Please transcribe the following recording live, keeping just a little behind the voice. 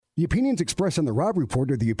The opinions expressed on the Rob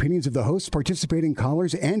Report are the opinions of the hosts, participating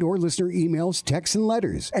callers, and or listener emails, texts, and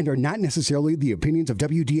letters, and are not necessarily the opinions of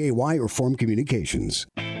WDAY or Forum Communications.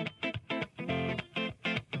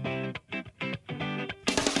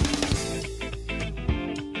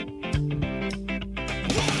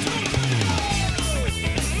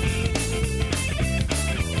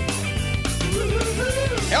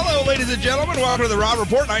 Hello, ladies and gentlemen. Welcome to the Rob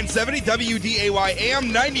Report, 970 WDAY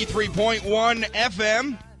AM, 93.1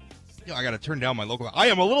 FM. You know, I got to turn down my local. I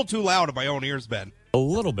am a little too loud in my own ears, Ben. A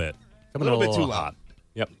little bit. Coming a little bit too loud.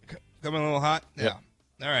 Yep. Coming a little hot? Yeah. Yep.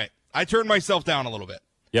 All right. I turned myself down a little bit.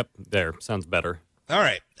 Yep. There. Sounds better. All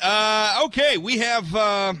right. Okay. We have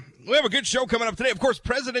a good show coming up today. Of course,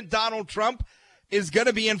 President Donald Trump is going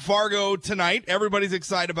to be in Fargo tonight. Everybody's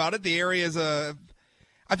excited about it. The area is I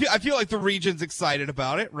feel like the region's excited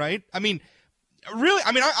about it, right? I mean, really,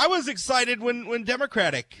 I was excited when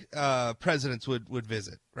Democratic presidents would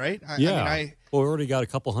visit, right? Well, we already got a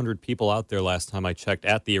couple hundred people out there last time I checked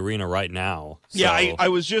at the arena right now. So. Yeah, I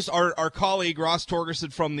was just, our colleague Ross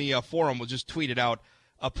Torgerson from the forum was just tweeted out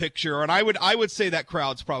a picture, and I would say that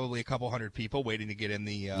crowd's probably a couple hundred people waiting to get in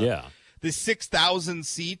the 6,000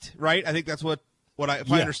 seat, right? I think that's what I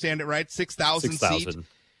understand it right, 6,000 seat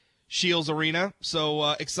Shields Arena.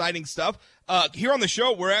 So exciting stuff. Here on the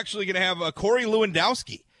show, we're actually going to have Corey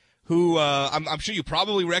Lewandowski, who I'm sure you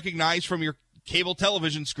probably recognize from your cable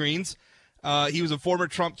television screens. He was a former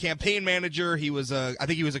Trump campaign manager. He was I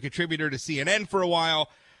think he was a contributor to CNN for a while.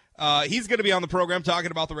 He's going to be on the program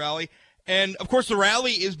talking about the rally. And, of course, the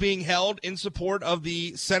rally is being held in support of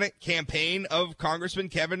the Senate campaign of Congressman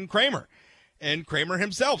Kevin Cramer. And Cramer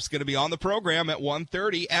himself is going to be on the program at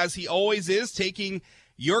 1:30, as he always is, taking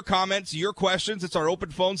your comments, your questions. It's our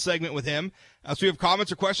open phone segment with him. So we have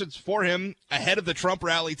comments or questions for him ahead of the Trump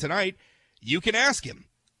rally tonight. You can ask him.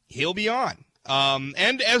 He'll be on.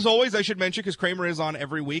 And as always, I should mention, because Cramer is on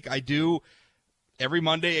every week, I do every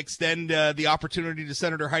Monday extend the opportunity to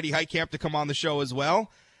Senator Heidi Heitkamp to come on the show as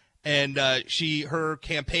well. And her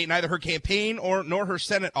campaign, neither her campaign nor her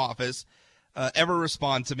Senate office ever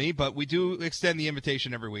respond to me, but we do extend the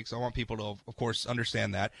invitation every week, so I want people to, of course,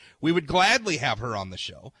 understand that. We would gladly have her on the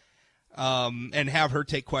show and have her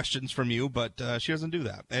take questions from you, but she doesn't do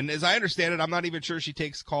that. And as I understand it, I'm not even sure she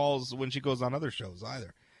takes calls when she goes on other shows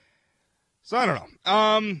either. So I don't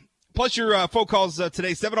know. Plus your phone calls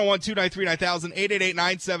today, 701-293-9000,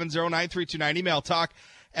 888-970-9329, email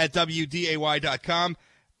talk@wday.com.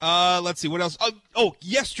 Let's see, what else? Oh,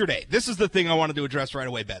 yesterday. This is the thing I wanted to address right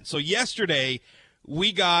away, Ben. So yesterday,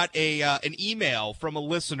 we got an email from a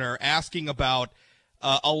listener asking about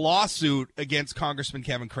a lawsuit against Congressman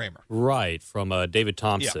Kevin Cramer. Right, from David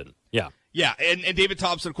Thompson. Yeah, and David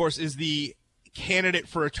Thompson, of course, is the candidate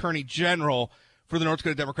for Attorney General for the North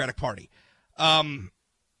Dakota Democratic Party.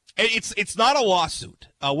 It's not a lawsuit.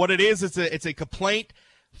 What it is, it's a complaint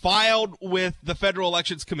filed with the Federal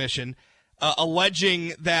Elections Commission,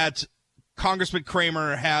 alleging that Congressman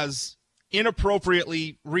Cramer has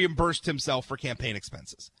inappropriately reimbursed himself for campaign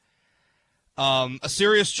expenses. A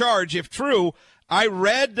serious charge, if true. I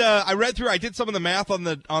read through. I did some of the math on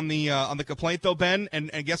the complaint, though, Ben, and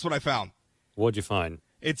guess what I found? What'd you find?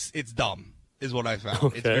 It's dumb, is what I found.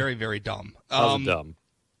 Okay. It's very, very dumb. How's it dumb?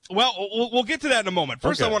 Well, we'll get to that in a moment.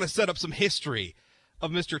 First, okay. I want to set up some history of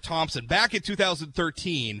Mr. Thompson. Back in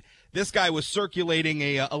 2013, this guy was circulating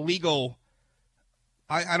a legal.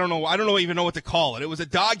 I don't know. I don't even know what to call it. It was a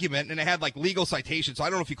document, and it had like legal citations. So I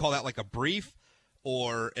don't know if you call that like a brief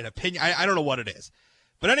or an opinion. I don't know what it is.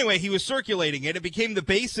 But anyway, he was circulating it. It became the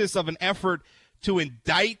basis of an effort to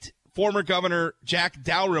indict former Governor Jack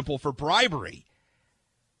Dalrymple for bribery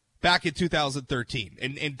back in 2013,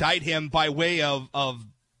 and indict him by way of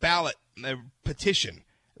ballot petition,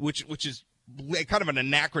 which is kind of an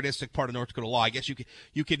anachronistic part of North Dakota law. I guess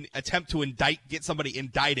you can attempt to get somebody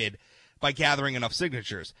indicted by gathering enough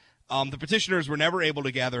signatures. The petitioners were never able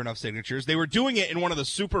to gather enough signatures. They were doing it in one of the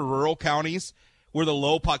super rural counties where the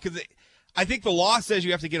low pot, because I think the law says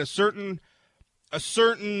you have to get a certain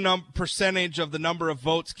percentage of the number of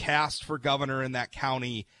votes cast for governor in that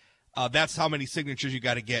county. That's how many signatures you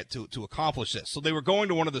got to get to accomplish this. So they were going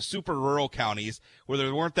to one of the super rural counties where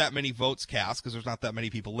there weren't that many votes cast because there's not that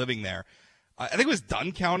many people living there. I think it was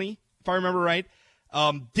Dunn County, if I remember right.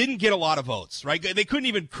 Didn't get a lot of votes, right? They couldn't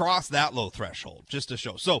even cross that low threshold, just to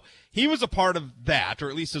show. So he was a part of that, or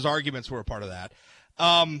at least his arguments were a part of that.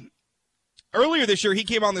 Earlier this year, he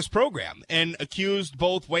came on this program and accused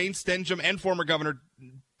both Wayne Stenjum and former Governor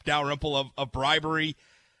Dalrymple of bribery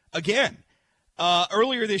again.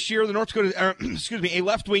 Earlier this year, the North Dakota, a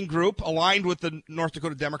left-wing group aligned with the North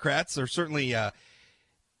Dakota Democrats, or certainly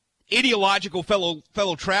ideological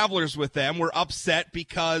fellow travelers with them were upset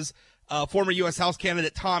because former U.S. House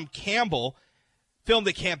candidate Tom Campbell filmed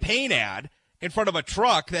a campaign ad in front of a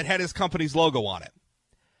truck that had his company's logo on it.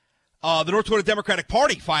 The North Dakota Democratic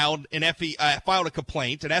Party filed a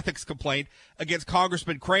complaint, an ethics complaint, against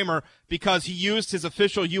Congressman Cramer because he used his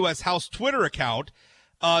official U.S. House Twitter account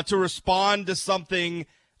to respond to something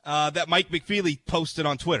that Mike McFeely posted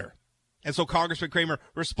on Twitter. And so Congressman Cramer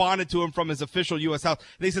responded to him from his official U.S. House.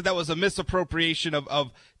 They said that was a misappropriation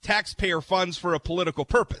of taxpayer funds for a political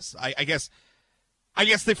purpose. I guess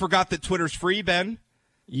they forgot that Twitter's free, Ben.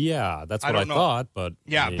 Yeah, that's what I thought. But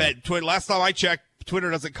yeah, Ben, last time I checked,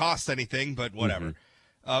 Twitter doesn't cost anything, but whatever.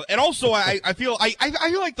 Mm-hmm. And also, I feel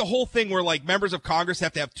like the whole thing where like members of Congress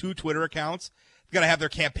have to have two Twitter accounts. They got to have their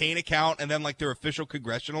campaign account and then like their official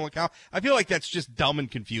congressional account. I feel like that's just dumb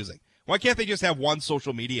and confusing. Why can't they just have one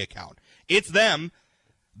social media account? It's them.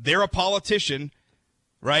 They're a politician,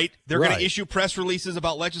 right? They're going to issue press releases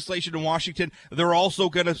about legislation in Washington. They're also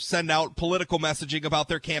going to send out political messaging about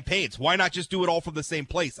their campaigns. Why not just do it all from the same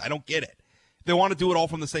place? I don't get it. If they want to do it all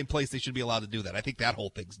from the same place, they should be allowed to do that. I think that whole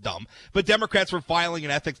thing's dumb. But Democrats were filing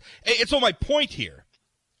an ethics. And so my point here,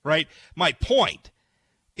 right? My point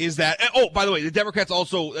is that, oh, by the way, the Democrats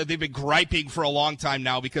also, they've been griping for a long time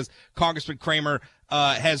now because Congressman Cramer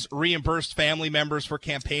has reimbursed family members for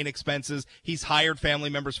campaign expenses. He's hired family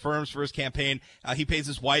members' firms for his campaign. He pays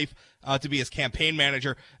his wife to be his campaign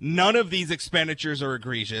manager. None of these expenditures are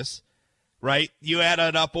egregious, right? You add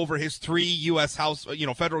it up over his 3 U.S. House,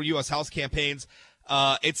 federal U.S. House campaigns.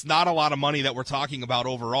 It's not a lot of money that we're talking about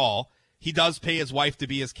overall. He does pay his wife to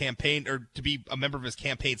be his campaign or to be a member of his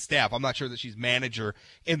campaign staff. I'm not sure that she's manager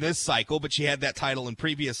in this cycle, but she had that title in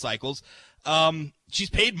previous cycles.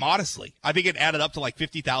 She's paid modestly. I think it added up to like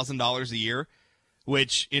 $50,000 a year,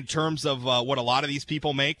 which in terms of what a lot of these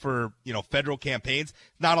people make for, federal campaigns,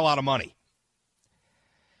 not a lot of money.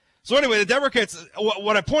 So anyway, the Democrats,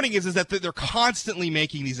 what I'm pointing is that they're constantly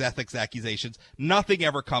making these ethics accusations. Nothing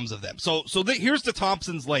ever comes of them. So here's the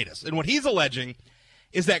Thompson's latest. And what he's alleging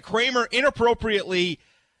is that Cramer inappropriately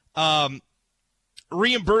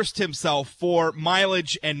reimbursed himself for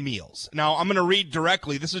mileage and meals. Now, I'm going to read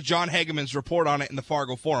directly. This is John Hageman's report on it in the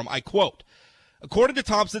Fargo Forum. I quote, according to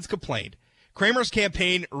Thompson's complaint, Cramer's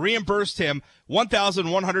campaign reimbursed him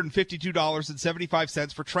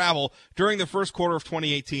 $1,152.75 for travel during the first quarter of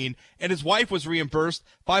 2018, and his wife was reimbursed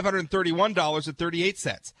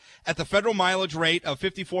 $531.38. At the federal mileage rate of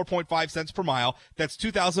 54.5 cents per mile, that's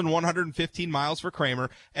 2,115 miles for Cramer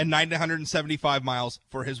and 975 miles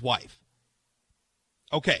for his wife.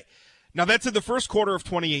 Okay, now that's in the first quarter of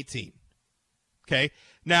 2018. Okay,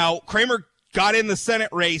 now Cramer got in the Senate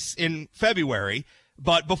race in February,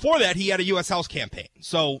 but before that, he had a U.S. House campaign.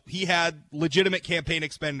 So he had legitimate campaign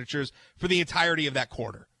expenditures for the entirety of that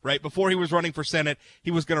quarter, right? Before he was running for Senate, he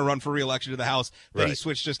was going to run for re-election to the House. Then he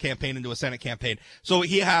switched his campaign into a Senate campaign. So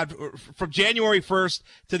he had, from January 1st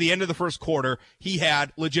to the end of the first quarter, he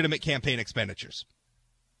had legitimate campaign expenditures.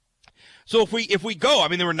 So if we go, I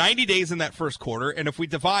mean, there were 90 days in that first quarter, and if we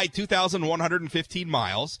divide 2,115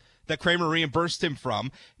 miles that Cramer reimbursed himself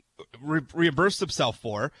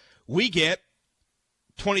for, we get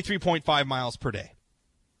 23.5 miles per day.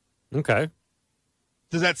 Okay.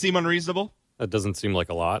 Does that seem unreasonable? That doesn't seem like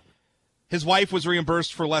a lot. His wife was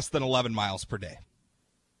reimbursed for less than 11 miles per day.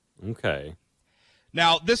 Okay.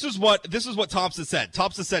 Now, this is what Thompson said.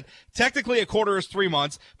 Thompson said, technically a quarter is 3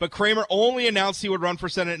 months, but Cramer only announced he would run for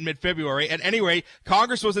Senate in mid-February. At any rate,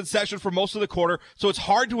 Congress was in session for most of the quarter, so it's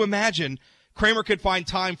hard to imagine Cramer could find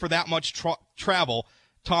time for that much travel,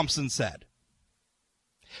 Thompson said.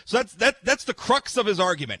 So that's the crux of his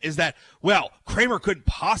argument, is that, well, Cramer couldn't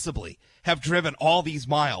possibly have driven all these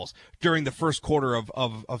miles during the first quarter of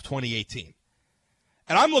 2018.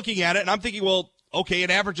 And I'm looking at it, and I'm thinking, well, okay,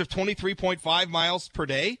 an average of 23.5 miles per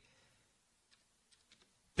day?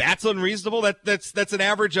 That's unreasonable. That's an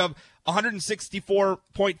average of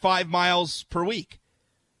 164.5 miles per week.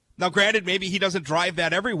 Now, granted, maybe he doesn't drive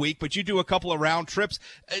that every week, but you do a couple of round trips.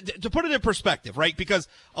 To put it in perspective, right? Because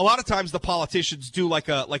a lot of times the politicians do like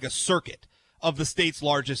a circuit of the state's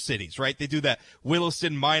largest cities, right? They do that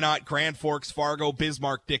Williston, Minot, Grand Forks, Fargo,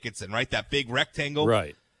 Bismarck, Dickinson, right? That big rectangle.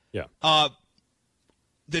 Right, yeah.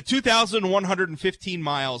 The 2,115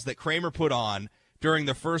 miles that Cramer put on during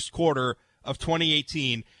the first quarter of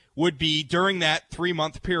 2018 would be, during that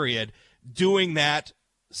 3-month period, doing that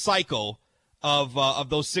cycle of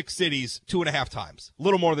those 6 cities 2.5 times, a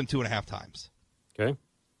little more than 2.5 times. Okay.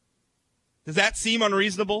 Does that seem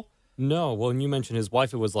unreasonable? No. Well, when you mentioned his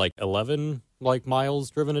wife, it was like 11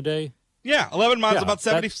 miles driven a day. Yeah, 11 miles, about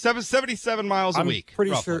 77 miles a week.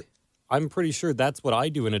 Pretty roughly. sure. I'm pretty sure that's what I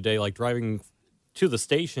do in a day, like driving to the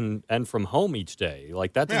station and from home each day.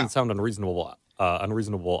 Like, that doesn't sound unreasonable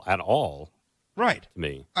at all. Right. To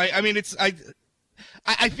me.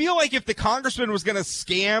 I feel like if the congressman was going to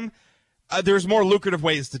scam, there's more lucrative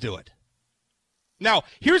ways to do it. Now,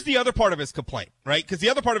 here's the other part of his complaint, right? Because the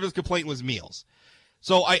other part of his complaint was meals.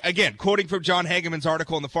 So, again, quoting from John Hageman's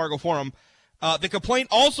article in the Fargo Forum, the complaint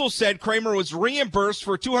also said Cramer was reimbursed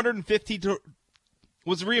for $253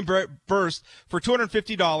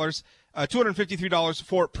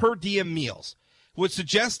 for per diem meals, which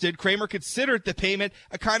suggested Cramer considered the payment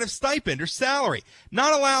a kind of stipend or salary,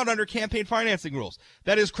 not allowed under campaign financing rules.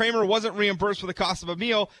 That is, Cramer wasn't reimbursed for the cost of a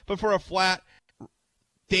meal, but for a flat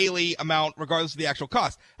daily amount, regardless of the actual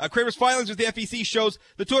cost. Cramer's filings with the FEC shows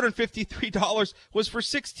the $253 was for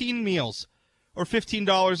 16 meals, or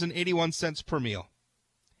 $15.81 per meal.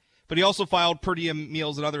 But he also filed per diem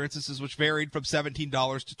meals in other instances, which varied from $17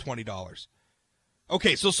 to $20.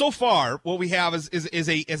 Okay, so far what we have is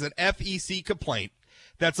an FEC complaint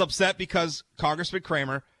that's upset because Congressman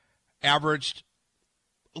Cramer averaged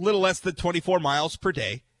a little less than 24 miles per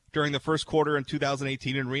day during the first quarter in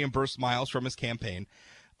 2018 and reimbursed miles from his campaign,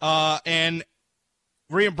 and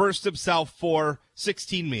reimbursed himself for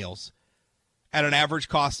 16 meals at an average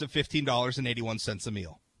cost of $15.81 a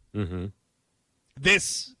meal. Mm-hmm.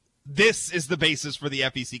 This is the basis for the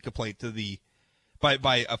FEC complaint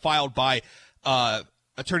filed by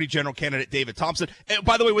Attorney General candidate David Thompson. And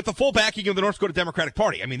by the way, with the full backing of the North Dakota Democratic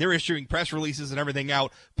Party. I mean, they're issuing press releases and everything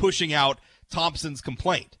out, pushing out Thompson's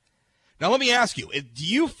complaint. Now, let me ask you, do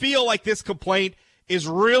you feel like this complaint is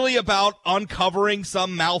really about uncovering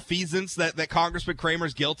some malfeasance that Congressman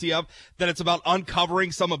Cramer's guilty of, that it's about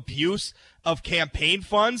uncovering some abuse of campaign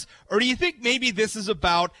funds? Or do you think maybe this is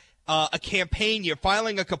about a campaign year,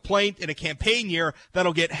 filing a complaint in a campaign year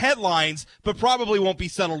that'll get headlines, but probably won't be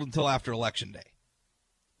settled until after Election Day?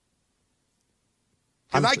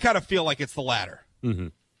 Because I kind of feel like it's the latter. Mm-hmm.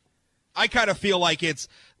 I kind of feel like this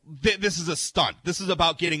is a stunt. This is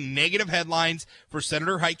about getting negative headlines for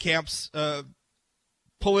Senator Heitkamp's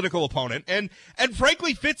political opponent, and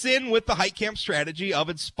frankly fits in with the Heitkamp strategy of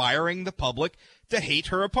inspiring the public to hate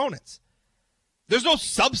her opponents. There's no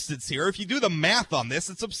substance here. If you do the math on this,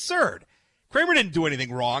 it's absurd. Cramer didn't do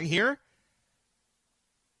anything wrong here.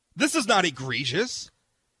 This is not egregious.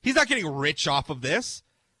 He's not getting rich off of this.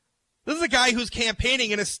 This is a guy who's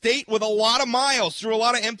campaigning in a state with a lot of miles through a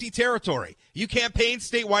lot of empty territory. You campaign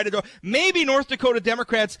statewide. Maybe North Dakota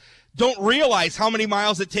Democrats don't realize how many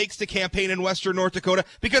miles it takes to campaign in western North Dakota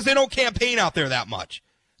because they don't campaign out there that much,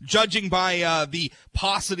 judging by the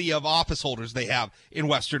paucity of office holders they have in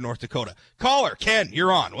western North Dakota. Caller, Ken,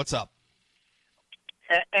 you're on. What's up?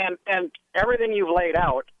 And everything you've laid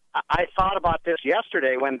out, I thought about this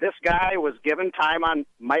yesterday when this guy was given time on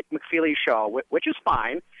Mike McFeely's show, which is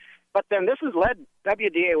fine. But then this has led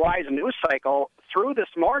WDAY's news cycle through this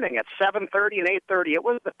morning at 7:30 and 8:30. It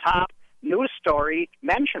was the top news story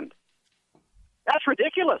mentioned. That's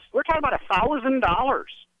ridiculous. We're talking about $1,000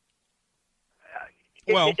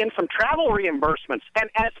 in some travel reimbursements. And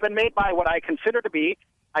it's been made by what I consider to be,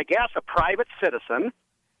 I guess, a private citizen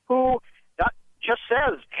who just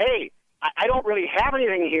says, hey, I don't really have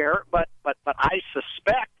anything here, but I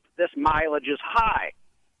suspect this mileage is high.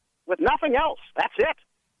 With nothing else. That's it.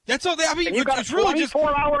 That's all. I mean, and you've got a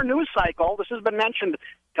 24-hour news cycle. This has been mentioned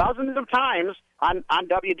dozens of times on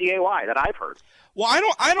WDAY that I've heard. Well,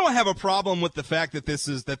 I don't have a problem with the fact that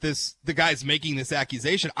the guy's making this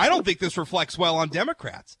accusation. I don't think this reflects well on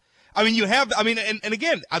Democrats. I mean, and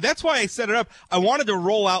again, that's why I set it up. I wanted to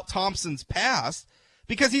roll out Thompson's past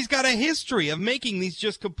because he's got a history of making these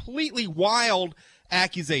just completely wild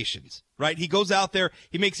accusations, right? He goes out there,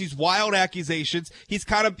 he makes these wild accusations. He's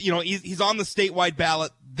kind of, he's on the statewide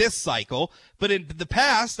ballot this cycle, but in the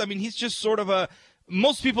past, I mean, he's just sort of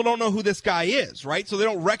most people don't know who this guy is, right? So they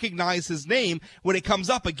don't recognize his name when it comes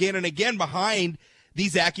up again and again behind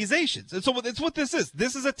these accusations. And so it's what this is.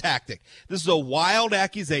 This is a tactic. This is a wild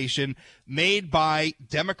accusation made by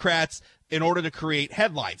Democrats in order to create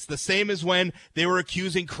headlines. The same as when they were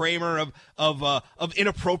accusing Cramer of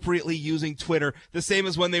inappropriately using Twitter. The same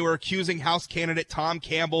as when they were accusing House candidate Tom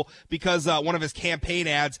Campbell because one of his campaign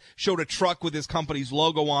ads showed a truck with his company's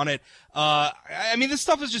logo on it. I mean, this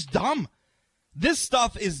stuff is just dumb. This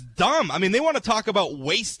stuff is dumb. I mean, they want to talk about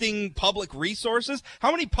wasting public resources.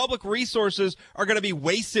 How many public resources are going to be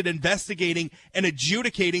wasted investigating and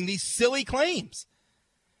adjudicating these silly claims?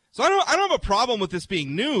 So I don't have a problem with this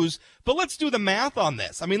being news, but let's do the math on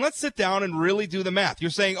this. I mean, let's sit down and really do the math.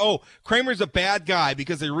 You're saying, oh, Cramer's a bad guy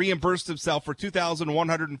because he reimbursed himself for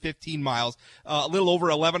 2,115 miles, a little over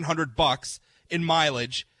 $1,100 in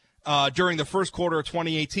mileage. during the first quarter of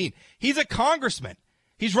 2018. He's a congressman.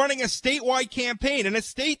 He's running a statewide campaign in a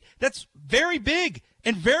state that's very big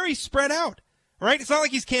and very spread out, right? It's not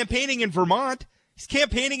like he's campaigning in Vermont. He's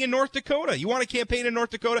campaigning in North Dakota. You want to campaign in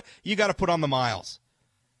North Dakota, you got to put on the miles.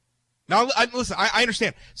 Now, listen, I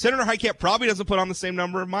understand. Senator Heitkamp probably doesn't put on the same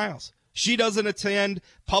number of miles. She doesn't attend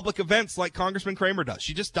public events like Congressman Cramer does.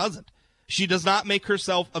 She just doesn't. She does not make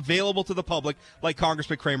herself available to the public like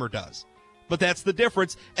Congressman Cramer does. But that's the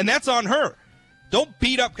difference, and that's on her. Don't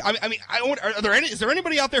beat up. Is there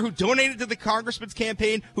anybody out there who donated to the congressman's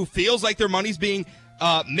campaign who feels like their money's being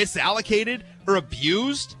misallocated or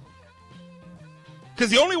abused? Because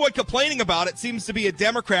the only one complaining about it seems to be a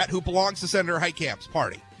Democrat who belongs to Senator Heitkamp's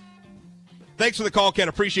party. Thanks for the call, Ken.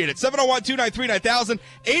 Appreciate it. 701-293-9000,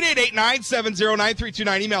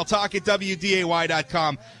 888-970-9329. Email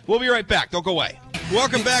talk@WDAY.com. We'll be right back. Don't go away.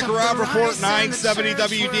 Welcome back. Rob Report, 970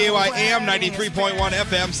 WDAY AM, 93.1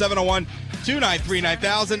 FM,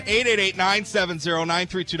 701-293-9000,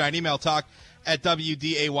 888-970-9329. Email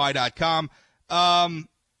talk@WDAY.com.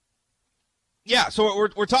 Yeah, so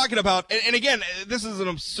we're talking about, and again, this is an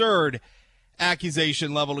absurd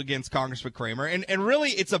accusation leveled against Congressman Cramer, and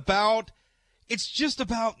really it's not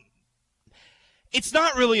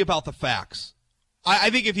really about the facts.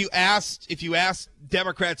 I think if you ask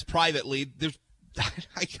Democrats privately,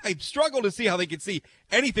 I struggle to see how they could see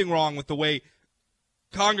anything wrong with the way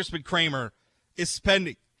Congressman Cramer is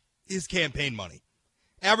spending his campaign money,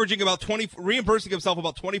 averaging about reimbursing himself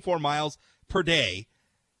about 24 miles per day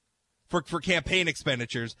for campaign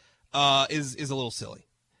expenditures is a little silly.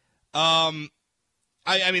 I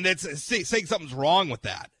mean, that's saying something's wrong with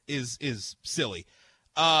that is silly.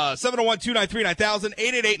 701-293-9000,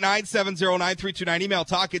 888-970-9329. Email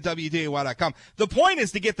talk@WDAY.com. The point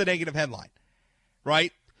is to get the negative headline,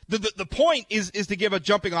 right? The point is to give a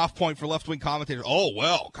jumping off point for left-wing commentators. Oh,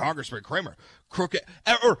 well, Congressman Cramer,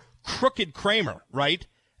 crooked Cramer, right?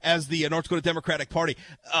 As the North Dakota Democratic Party.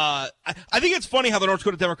 I think it's funny how the North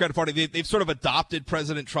Dakota Democratic Party, they've sort of adopted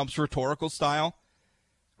President Trump's rhetorical style.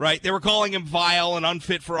 Right, they were calling him vile and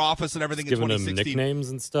unfit for office and everything in 2016. Giving him nicknames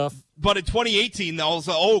and stuff. But in 2018, they'll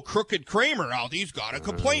say, crooked Cramer, he's got a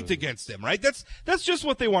complaint against him, right? That's just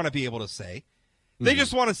what they want to be able to say. They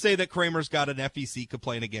just want to say that Cramer's got an FEC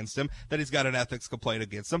complaint against him, that he's got an ethics complaint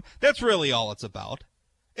against him. That's really all it's about.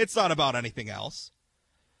 It's not about anything else.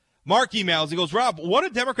 Mark emails, he goes, Rob, what do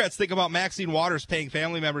Democrats think about Maxine Waters paying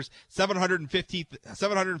family members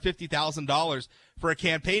 $750,000 for a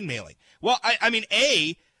campaign mailing? Well, I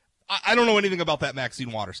don't know anything about that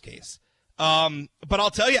Maxine Waters case. But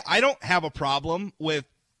I'll tell you, I don't have a problem with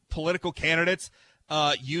political candidates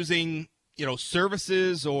using,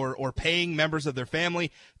 services or paying members of their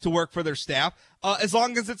family to work for their staff, as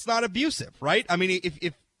long as it's not abusive, right? I mean,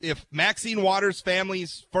 if Maxine Waters'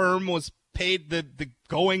 family's firm was paid the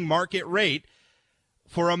going market rate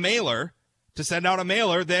for a mailer, to send out a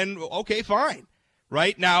mailer, then okay, fine.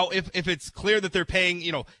 Right now, if it's clear that they're paying,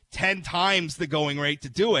 10 times the going rate to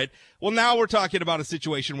do it, well, now we're talking about a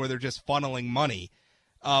situation where they're just funneling money.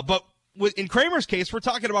 But in Cramer's case, we're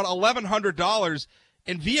talking about $1,100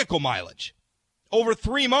 in vehicle mileage over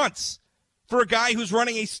 3 months for a guy who's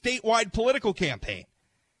running a statewide political campaign.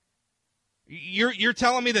 You're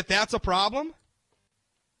telling me that that's a problem?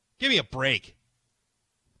 Give me a break.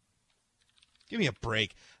 Give me a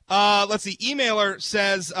break. Let's see. Emailer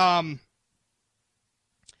says.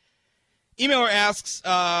 Emailer asks,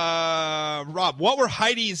 Rob, what were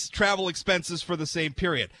Heidi's travel expenses for the same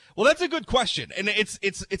period? Well, that's a good question, and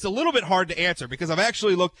it's a little bit hard to answer because I've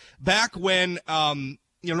actually looked back when North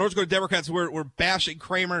Dakota Democrats were bashing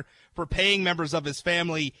Cramer for paying members of his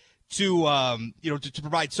family to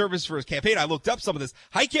provide service for his campaign. I looked up some of this.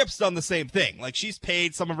 Heitkamp's done the same thing. Like, she's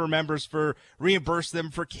paid some of her members reimburse them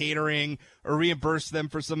for catering or reimburse them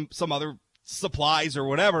for some other supplies or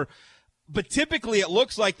whatever. But typically it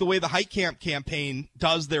looks like the way the Heitkamp campaign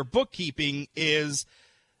does their bookkeeping is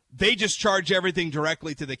they just charge everything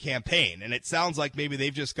directly to the campaign. And it sounds like maybe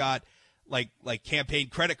they've just got like campaign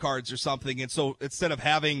credit cards or something. And so instead of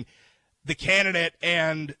having the candidate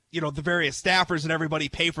and, the various staffers and everybody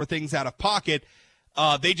pay for things out of pocket,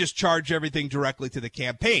 they just charge everything directly to the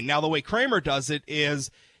campaign. Now, the way Cramer does it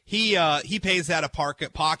is he pays out of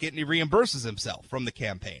pocket and he reimburses himself from the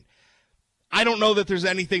campaign. I don't know that there's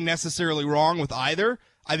anything necessarily wrong with either.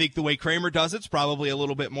 I think the way Cramer does it's probably a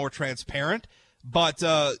little bit more transparent. But,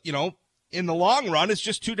 in the long run, it's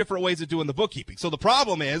just two different ways of doing the bookkeeping. So the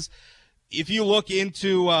problem is, if you look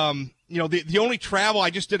into, the only travel, I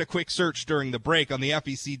just did a quick search during the break on the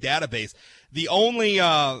FEC database. The only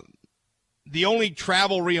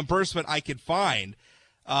travel reimbursement I could find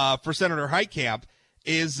for Senator Heitkamp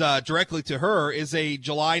is directly to her is a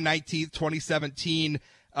July 19th, 2017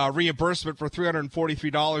 reimbursement for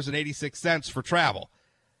 $343.86 for travel.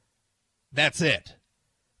 That's it.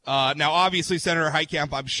 Now, obviously, Senator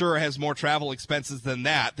Heitkamp, I'm sure, has more travel expenses than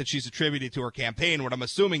that she's attributed to her campaign. What I'm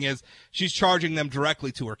assuming is she's charging them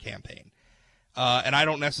directly to her campaign. And I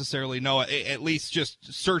don't necessarily know, at least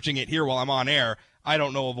just searching it here while I'm on air, I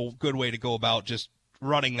don't know of a good way to go about just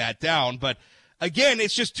running that down. But, again,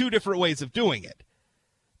 it's just two different ways of doing it.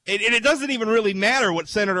 And it doesn't even really matter what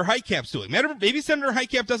Senator Heitkamp's doing. Maybe Senator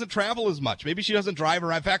Heitkamp doesn't travel as much. Maybe she doesn't drive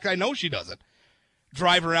around. In fact, I know she doesn't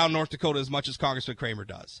drive around North Dakota as much as Congressman Cramer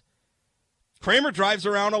does. Cramer drives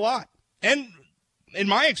around a lot. And in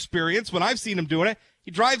my experience, when I've seen him doing it, he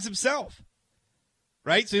drives himself.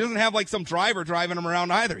 Right? So he doesn't have like some driver driving him around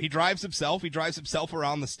either. He drives himself. He drives himself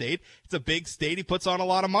around the state. It's a big state. He puts on a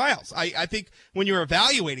lot of miles. I think when you're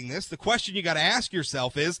evaluating this, the question you got to ask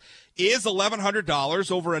yourself is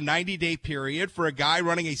 $1,100 over a 90-day period for a guy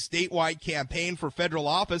running a statewide campaign for federal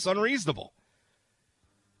office unreasonable?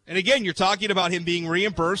 And again, you're talking about him being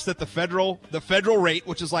reimbursed at the federal rate,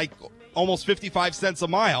 which is like almost 55 cents a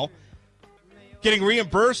mile, getting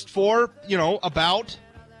reimbursed for, about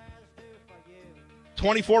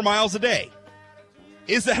 24 miles a day.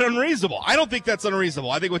 Is that unreasonable? I don't think that's unreasonable.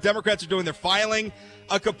 I think what Democrats are doing, they're filing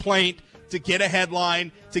a complaint to get a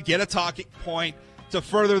headline, to get a talking point, to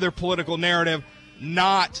further their political narrative,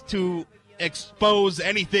 not to expose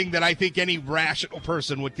anything that I think any rational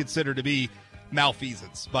person would consider to be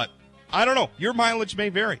malfeasance. But I don't know. Your mileage may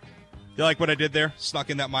vary. You like what I did there? Snuck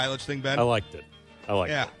in that mileage thing, Ben? I liked it.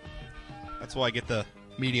 Yeah. That's why I get the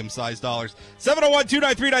medium-sized dollars.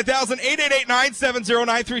 701-293-9000,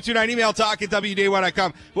 888-970-9329. Email talk at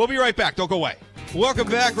WDAY.com. We'll be right back. Don't go away. Welcome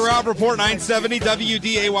back. Rob Report 970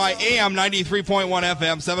 WDAY AM 93.1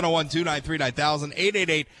 FM,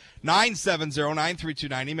 701-293-9000,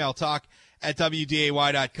 888-970-9329. Email talk at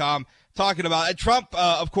WDAY.com. Talking about Trump,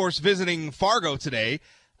 of course, visiting Fargo today.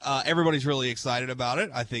 Everybody's really excited about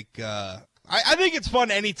it. I think I think it's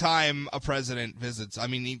fun anytime a president visits. I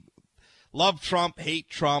mean, love Trump, hate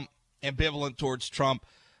Trump, ambivalent towards Trump.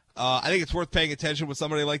 I think it's worth paying attention when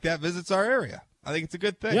somebody like that visits our area. I think it's a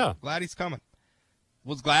good thing. Yeah. Glad he's coming.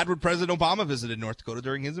 Was glad when President Obama visited North Dakota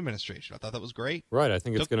during his administration. I thought that was great. Right. I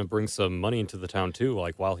think it's going to bring some money into the town, too,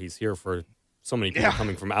 like while he's here for so many people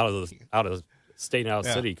coming from out of state and out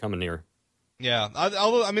of city coming here. Yeah,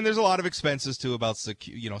 although I mean, there's a lot of expenses too about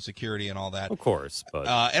security and all that. Of course, but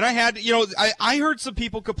and I had I heard some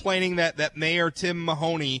people complaining that Mayor Tim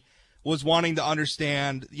Mahoney was wanting to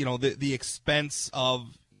understand the expense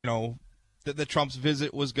of that Trump's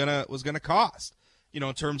visit was gonna cost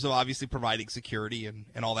in terms of obviously providing security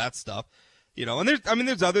and all that stuff. And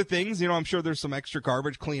there's other things. I'm sure there's some extra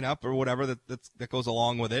garbage cleanup or whatever that goes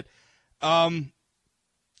along with it. Sometimes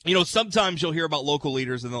you'll hear about local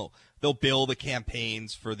leaders and they'll bill the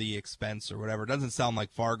campaigns for the expense or whatever. It doesn't sound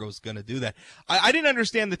like Fargo's going to do that. I didn't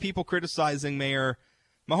understand the people criticizing Mayor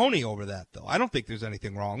Mahoney over that, though. I don't think there's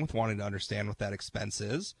anything wrong with wanting to understand what that expense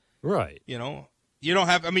is. Right. You don't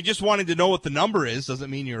have, just wanting to know what the number is doesn't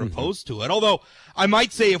mean you're opposed to it. Although I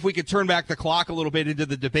might say if we could turn back the clock a little bit into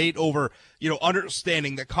the debate over,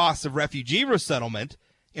 understanding the cost of refugee resettlement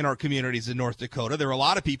in our communities in North Dakota, there were a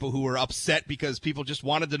lot of people who were upset because people just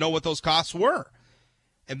wanted to know what those costs were.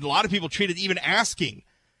 And a lot of people treated even asking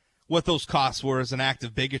what those costs were as an act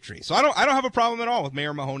of bigotry. So I don't have a problem at all with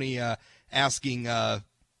Mayor Mahoney asking what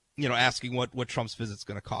Trump's visit's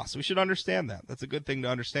going to cost. So we should understand that. That's a good thing to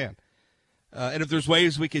understand. And if there's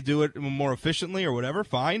ways we could do it more efficiently or whatever,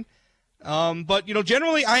 fine. But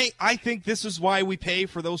generally, I think this is why we pay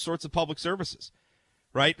for those sorts of public services,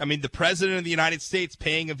 right? I mean, the president of the United States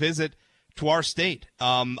paying a visit to our state.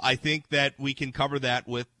 I think that we can cover that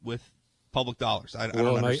with public dollars. I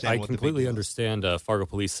don't understand. I completely understand Fargo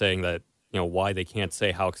police saying that why they can't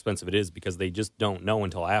say how expensive it is because they just don't know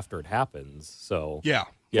until after it happens. So yeah.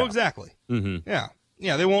 Well, exactly. Mm-hmm.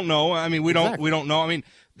 Yeah, they won't know. I mean, we don't know. I mean,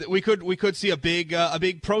 we could see a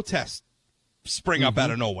big protest spring up out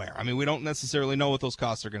of nowhere. I mean, we don't necessarily know what those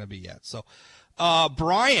costs are going to be yet. So.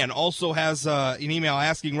 Brian also has an email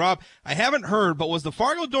asking, Rob, I haven't heard, but was the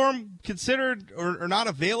Fargo Dome considered or not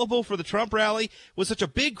available for the Trump rally? Was such a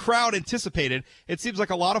big crowd anticipated? It seems like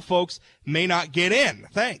a lot of folks may not get in.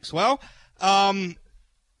 Thanks. Well, I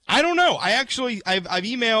don't know. I've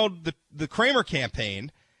emailed the Cramer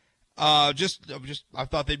campaign. I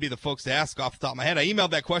thought they'd be the folks to ask off the top of my head. I emailed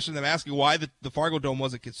that question to them asking why the Fargo Dome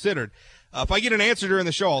wasn't considered. If I get an answer during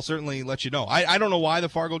the show, I'll certainly let you know. I don't know why the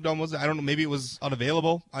Fargo Dome wasn't. I don't know. Maybe it was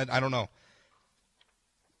unavailable. I don't know.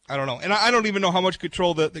 And I don't even know how much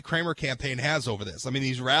control the Cramer campaign has over this. I mean,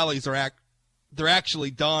 these rallies are they're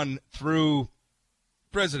actually done through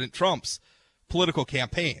President Trump's political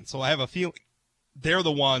campaign. So I have a feeling they're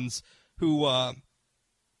the ones who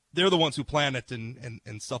plan it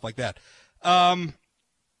and stuff like that.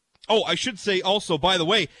 I should say also, by the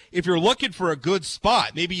way, if you're looking for a good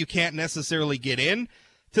spot, maybe you can't necessarily get in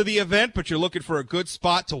to the event, but you're looking for a good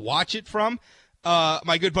spot to watch it from,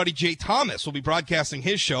 my good buddy Jay Thomas will be broadcasting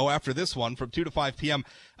his show after this one from 2 to 5 p.m.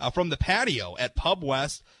 From the patio at Pub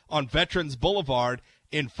West on Veterans Boulevard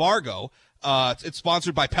in Fargo. It's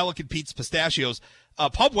sponsored by Pelican Pete's Pistachios.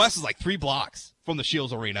 Pub West is like 3 blocks from the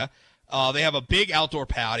Shields Arena. They have a big outdoor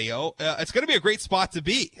patio. It's going to be a great spot to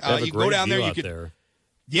be. You can go down there. You can,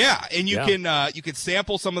 yeah, and you can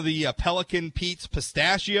sample some of the Pelican Pete's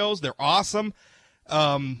Pistachios. They're awesome.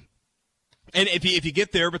 And if you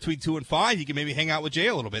get there between 2 and 5, you can maybe hang out with Jay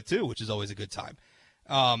a little bit too, which is always a good time.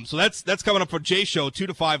 So that's coming up for Jay's show, 2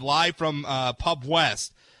 to 5 live from Pub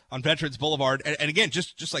West on Veterans Boulevard, and again,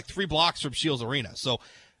 just like 3 blocks from Shields Arena. So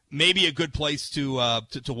maybe a good place to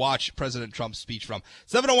watch President Trump's speech from.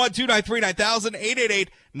 701-293-9000,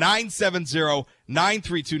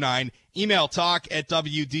 888-970-9329. Email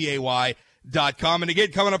talk@WDAY.com. And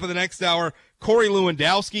again, coming up in the next hour, Corey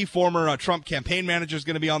Lewandowski, former Trump campaign manager, is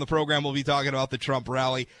going to be on the program. We'll be talking about the Trump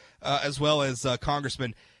rally, as well as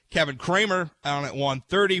Congressman Kevin Cramer on at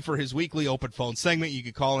 1:30 for his weekly open phone segment. You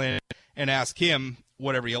can call in and ask him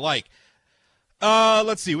whatever you like.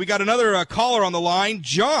 Let's see. We got another caller on the line,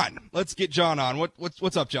 John. Let's get John on.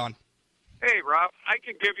 What's up, John? Hey, Rob. I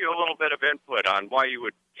can give you a little bit of input on why you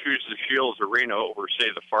would choose the Shields Arena over, say,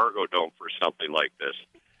 the Fargo Dome for something like this.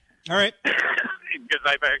 All right. Because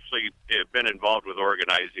I've actually been involved with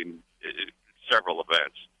organizing several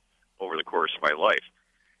events over the course of my life.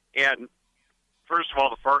 And first of all,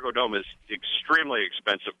 the Fargo Dome is extremely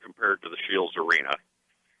expensive compared to the Shields Arena.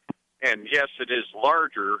 And yes, it is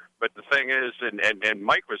larger, but the thing is, and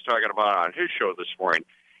Mike was talking about on his show this morning,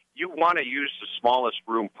 you want to use the smallest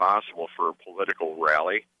room possible for a political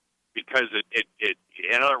rally because it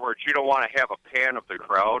in other words, you don't want to have a pan of the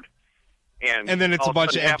crowd and then it's a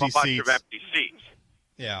bunch of empty seats.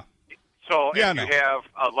 Yeah. So if you have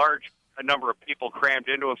a number of people crammed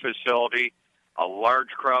into a facility, a large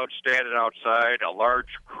crowd standing outside, a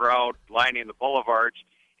large crowd lining the boulevards,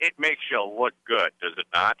 it makes you look good, does it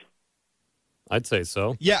not? I'd say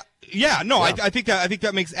so. Yeah. I think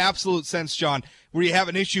that makes absolute sense, John. Where you have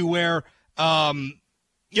an issue where,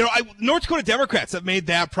 North Dakota Democrats have made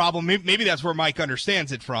that problem. Maybe that's where Mike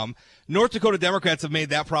understands it from. North Dakota Democrats have made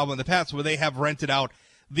that problem in the past, where they have rented out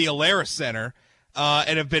the Alara Center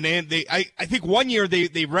and have been in. I think one year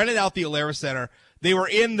they rented out the Alara Center. They were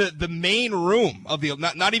in the main room of the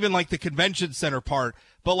not even like the convention center part,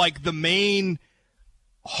 but like the main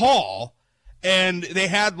hall. And they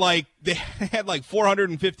had like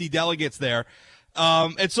 450 delegates there,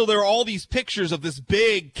 and so there are all these pictures of this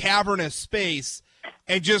big cavernous space,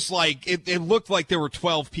 and just like it looked like there were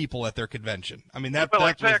 12 people at their convention. I mean that exactly.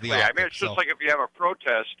 was the optic, I mean, it's just like if you have a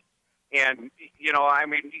protest, and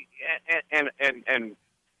and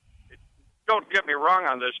don't get me wrong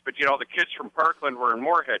on this, but the kids from Parkland were in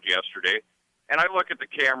Moorhead yesterday, and I look at the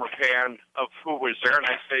camera pan of who was there, and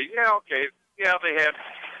I say, they had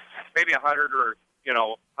maybe 100 or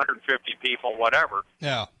 150 people, whatever.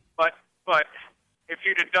 Yeah. But if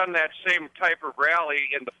you'd have done that same type of rally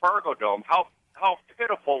in the Fargo Dome, how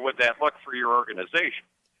pitiful would that look for your organization?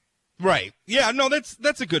 Right. Yeah. No,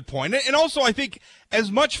 that's a good point. And also, I think as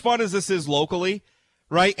much fun as this is locally,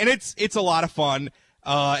 right? And it's a lot of fun.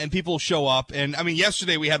 And people show up. And I mean,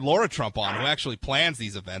 yesterday we had Laura Trump on, who actually plans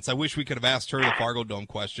these events. I wish we could have asked her the Fargo Dome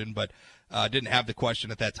question, but didn't have the question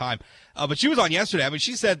at that time. But she was on yesterday. I mean,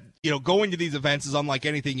 she said, going to these events is unlike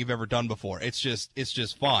anything you've ever done before. It's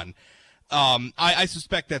just fun. I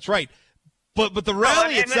suspect that's right. But the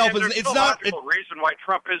rally itself it's not a reason why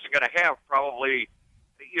Trump isn't going to have probably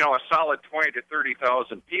a solid 20 to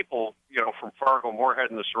 30,000 people, from Fargo, Moorhead,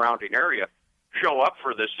 and the surrounding area show up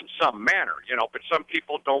for this in some manner, but some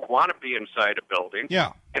people don't want to be inside a building,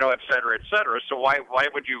 et cetera, et cetera. So why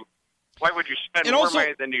would you spend more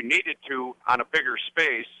money than you needed to on a bigger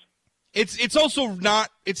space? It's also not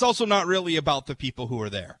really about the people who are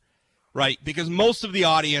there, right? Because most of the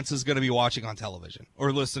audience is going to be watching on television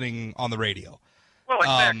or listening on the radio. Well,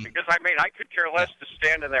 exactly. Because I could care less to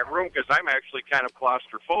stand in that room because I'm actually kind of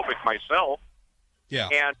claustrophobic myself. Yeah.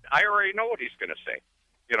 And I already know what he's going to say.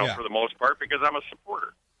 For the most part, because I'm a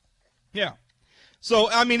supporter. Yeah. So,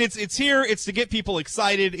 I mean, it's here. It's to get people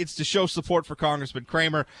excited. It's to show support for Congressman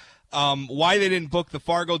Cramer. Why they didn't book the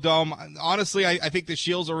Fargo Dome, honestly, I think the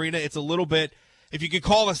Shields Arena, it's a little bit, if you could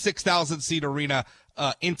call a 6,000-seat arena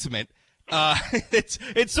intimate,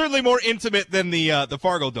 It's certainly more intimate than the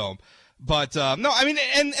Fargo Dome. But no, I mean,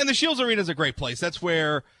 and the Shields Arena is a great place. That's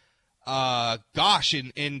where, in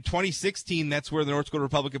 2016, that's where the North Dakota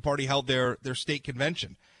Republican Party held their state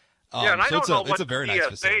convention. And I don't know what a very the nice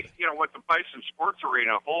facility. what the Bison Sports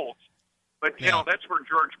Arena holds, but that's where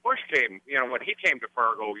George Bush came. When he came to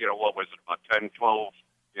Fargo, what was it, about 10, 12,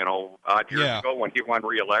 odd years ago when he won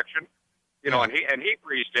re-election. And he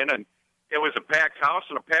breezed in, and it was a packed house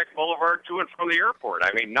and a packed boulevard to and from the airport.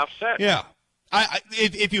 I mean, enough said. Yeah.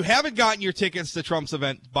 If you haven't gotten your tickets to Trump's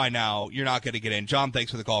event by now, you're not going to get in. John, thanks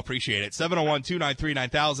for the call. Appreciate it.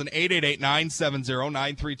 701-293-9000,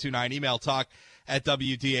 888-970-9329. Email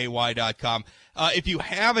talk@wday.com. If you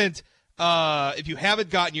haven't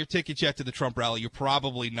gotten your tickets yet to the Trump rally, you're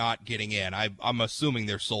probably not getting in. I'm assuming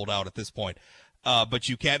they're sold out at this point. But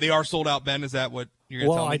you can't. They are sold out, Ben. Is that what you're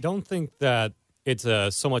going to tell me? Well, I don't think that it's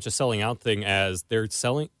so much a selling out thing as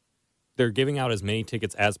they're giving out as many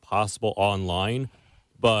tickets as possible online,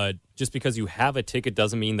 but just because you have a ticket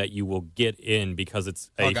doesn't mean that you will get in because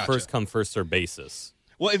it's a first come first served basis.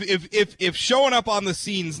 Well, if showing up on the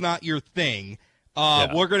scene's not your thing,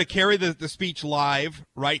 we're going to carry the speech live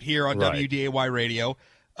right here on WDAY radio.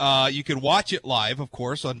 You can watch it live, of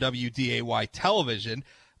course, on WDAY television.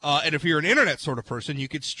 And if you're an internet sort of person, you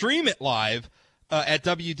could stream it live at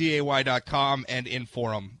WDAY.com and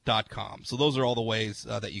Inforum.com. So those are all the ways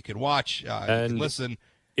that you can watch and listen.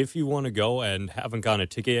 If you want to go and haven't gotten a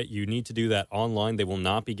ticket yet, you need to do that online. They will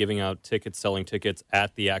not be giving out tickets, selling tickets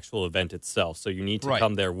at the actual event itself. So you need to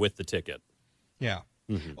come there with the ticket. Yeah.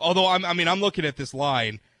 Mm-hmm. Although, I'm looking at this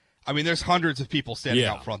line. I mean, there's hundreds of people standing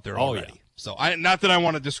out front there already. Yeah. So not that I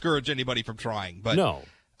want to discourage anybody from trying, but no.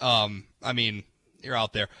 I mean, you're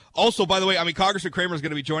out there. Also, by the way, Congressman Cramer is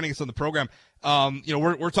going to be joining us on the program.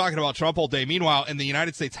 We're talking about Trump all day. Meanwhile, in the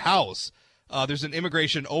United States House, there's an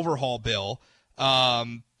immigration overhaul bill.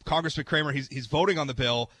 Congressman Cramer, he's voting on the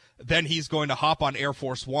bill. Then he's going to hop on Air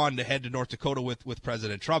Force One to head to North Dakota with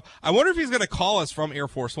President Trump. I wonder if he's going to call us from Air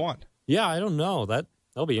Force One. Yeah, I don't know.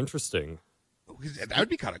 That'll be interesting. That would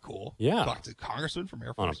be kind of cool. Yeah, talk to Congressman from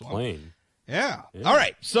Air Force One on a plane. Yeah. All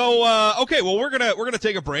right. So, okay. Well, we're gonna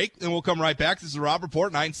take a break, and we'll come right back. This is the Rob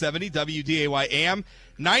Report, 970 WDAY AM,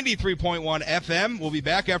 93.1 FM. We'll be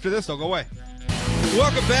back after this. Don't go away.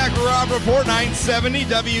 Welcome back, Rob Report, 970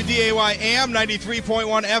 WDAY AM,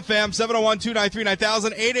 93.1 FM,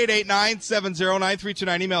 701-293-9000,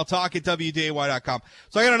 888-970-9329. Email talk@wday.com.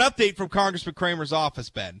 So I got an update from Congressman Cramer's office,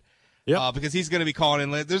 Ben. Yeah, because he's going to be calling in.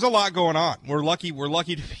 There's a lot going on. We're lucky to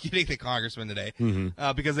be getting the congressman today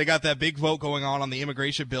because they got that big vote going on the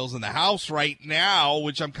immigration bills in the House right now,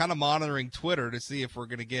 which I'm kind of monitoring Twitter to see if we're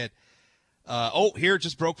going to get. Here it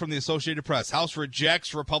just broke from the Associated Press. House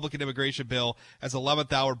rejects Republican immigration bill as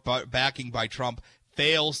 11th hour backing by Trump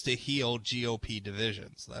fails to heal GOP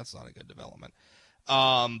divisions. That's not a good development.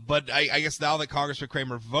 But I guess now that Congressman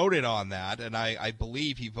Cramer voted on that, and I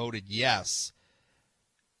believe he voted yes.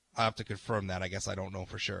 I have to confirm that. I guess I don't know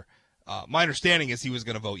for sure. My understanding is he was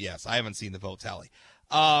going to vote yes. I haven't seen the vote tally.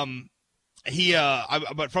 But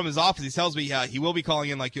from his office, he tells me he will be calling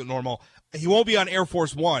in like normal. He won't be on Air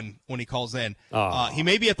Force One when he calls in. He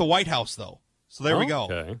may be at the White House though. So there we go.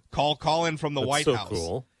 Okay. Call in from the White House.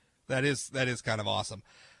 Cool. That is kind of awesome.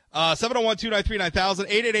 701-293-9000,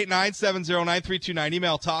 888-970-9329.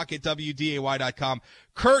 Email talk@wday.com.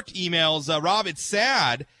 Kurt emails, Rob, it's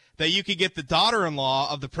sad that you could get the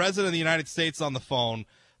daughter-in-law of the President of the United States on the phone,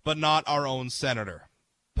 but not our own senator.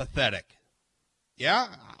 Pathetic. Yeah,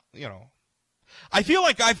 I feel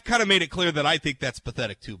like I've kind of made it clear that I think that's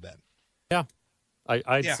pathetic too, Ben. Yeah,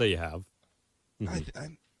 I'd say you have.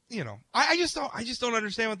 Mm-hmm. I just don't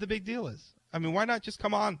understand what the big deal is. I mean, why not just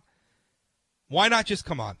come on? Why not just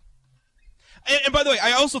come on? And by the way,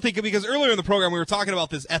 I also think because earlier in the program we were talking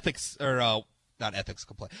about this ethics or not ethics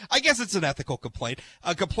complaint. I guess it's an ethical complaint.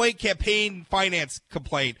 A campaign finance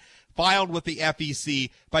complaint filed with the FEC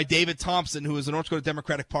by David Thompson, who is the North Dakota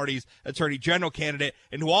Democratic Party's Attorney General candidate,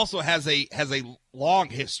 and who also has a long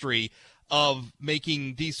history of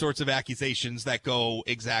making these sorts of accusations that go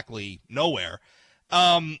exactly nowhere.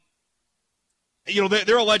 They're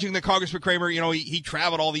alleging that Congressman Cramer, he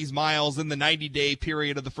traveled all these miles in the 90-day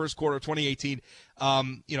period of the first quarter of 2018.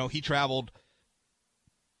 He traveled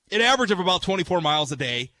an average of about 24 miles a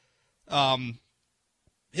day.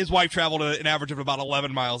 His wife traveled an average of about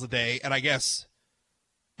 11 miles a day, and I guess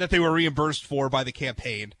that they were reimbursed for by the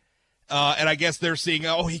campaign. And I guess they're seeing,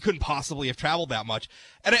 he couldn't possibly have traveled that much.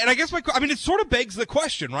 And I guess it sort of begs the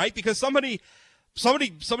question, right? Because somebody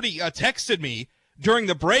texted me during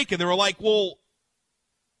the break, and they were like, well,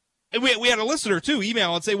 and we had a listener too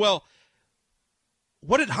email and say, well,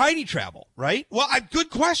 what did Heidi travel, right? Well, good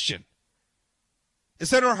question. Is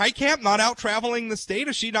Senator Heitkamp not out traveling the state?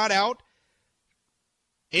 Is she not out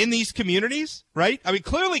in these communities, right? I mean,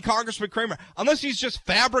 clearly Congressman Cramer, unless he's just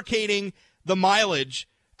fabricating the mileage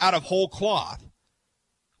out of whole cloth,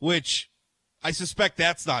 which I suspect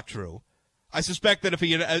that's not true. I suspect that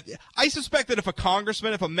if a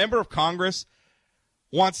congressman, if a member of Congress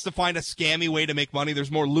wants to find a scammy way to make money, there's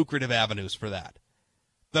more lucrative avenues for that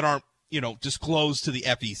aren't, disclosed to the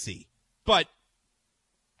FEC. But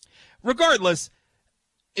regardless,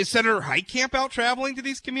 is Senator Heitkamp out traveling to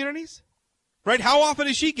these communities? Right? How often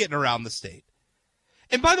is she getting around the state?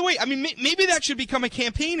 And by the way, I mean, maybe that should become a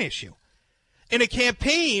campaign issue. In a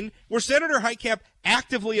campaign where Senator Heitkamp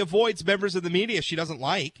actively avoids members of the media she doesn't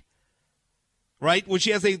like, right? When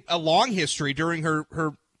she has a long history during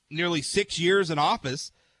her nearly 6 years in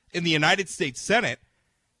office in the United States Senate,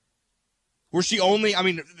 where she only, I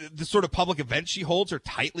mean, the sort of public events she holds are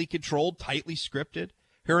tightly controlled, tightly scripted.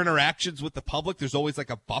 Her interactions with the public, there's always like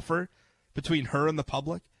a buffer between her and the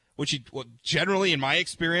public, which generally, in my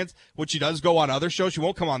experience, when she does go on other shows, she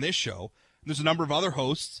won't come on this show. There's a number of other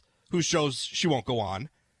hosts whose shows she won't go on.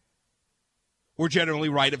 We're generally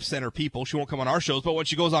right-of-center people. She won't come on our shows, but when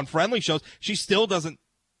she goes on friendly shows, she still doesn't,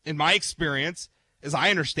 in my experience, as I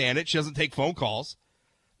understand it, she doesn't take phone calls.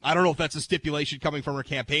 I don't know if that's a stipulation coming from her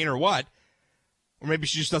campaign or what, or maybe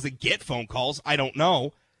she just doesn't get phone calls. I don't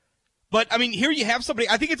know. But, I mean, here you have somebody,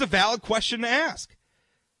 I think it's a valid question to ask.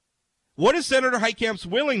 What is Senator Heitkamp's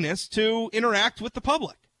willingness to interact with the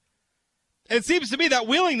public? And it seems to me that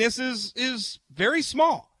willingness is very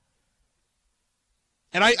small.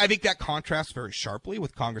 And I think that contrasts very sharply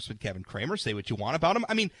with Congressman Kevin Cramer. Say what you want about him.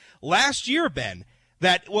 I mean, last year, Ben,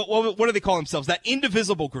 that what do they call themselves? That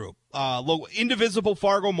indivisible group, indivisible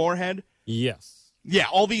Fargo Moorhead. Yes. Yeah,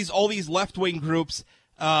 all these left-wing groups,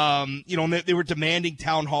 and they were demanding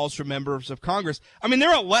town halls from members of Congress. I mean,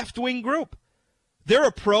 they're a left-wing group. They're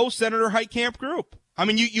a pro-Senator Heitkamp group. I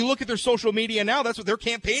mean, you look at their social media now, that's what they're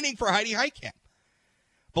campaigning for, Heidi Heitkamp.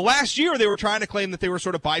 But last year, they were trying to claim that they were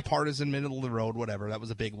sort of bipartisan, middle of the road, whatever. That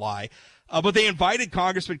was a big lie. But they invited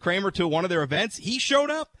Congressman Cramer to one of their events. He showed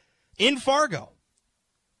up in Fargo.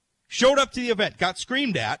 Showed up to the event. Got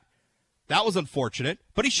screamed at. That was unfortunate.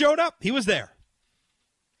 But he showed up. He was there.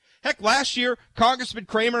 Heck, last year, Congressman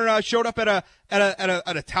Cramer showed up at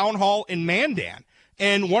a town hall in Mandan.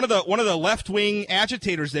 And one of the left-wing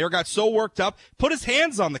agitators there got so worked up, put his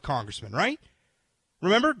hands on the congressman, right?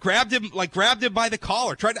 Remember? Grabbed him by the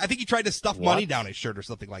collar. I think he tried to stuff money down his shirt or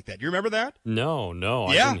something like that. Do you remember that? No,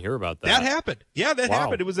 I didn't hear about that. That happened. Yeah, that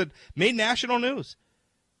happened. It was made national news.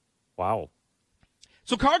 Wow.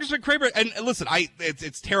 So Congressman Cramer, and listen,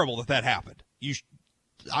 it's terrible that happened.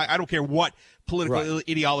 I don't care what political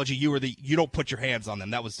ideology you don't put your hands on them.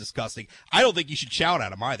 That was disgusting. I don't think you should shout at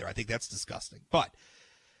them either. I think that's disgusting. But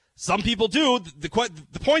some people do. The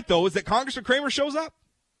point, though, is that Congressman Cramer shows up.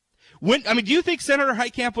 Do you think Senator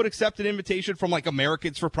Heitkamp would accept an invitation from like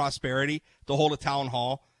Americans for Prosperity to hold a town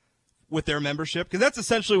hall with their membership? Because that's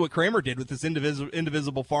essentially what Cramer did with this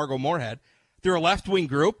indivisible Fargo Moorhead. They're a left-wing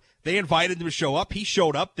group. They invited him to show up. He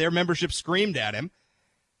showed up. Their membership screamed at him.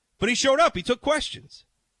 But he showed up. He took questions.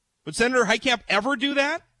 Would Senator Heitkamp ever do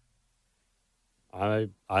that? I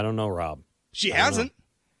don't know, Rob. She hasn't.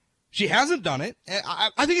 She hasn't done it.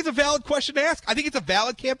 I think it's a valid question to ask. I think it's a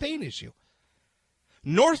valid campaign issue.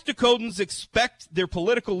 North Dakotans expect their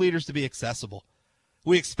political leaders to be accessible.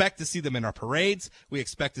 We expect to see them in our parades. We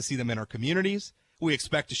expect to see them in our communities. We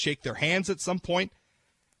expect to shake their hands at some point.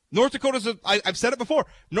 North Dakota's I've said it before.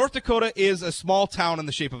 North Dakota is a small town in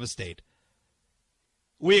the shape of a state.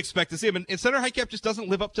 We expect to see them. And Senator Heitkamp just doesn't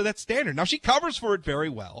live up to that standard. Now, she covers for it very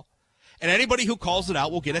well. And anybody who calls it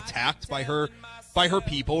out will get attacked by her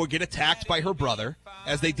people or get attacked by her brother,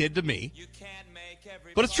 as they did to me.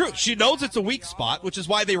 But it's true. She knows it's a weak spot, which is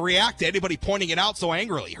why they react to anybody pointing it out so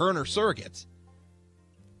angrily, her and her surrogates.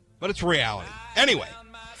 But it's reality. Anyway,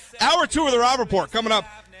 hour 2 of the Rob Report coming up.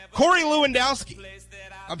 Corey Lewandowski.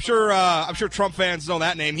 I'm sure Trump fans know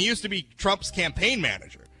that name. He used to be Trump's campaign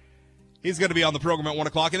manager. He's going to be on the program at 1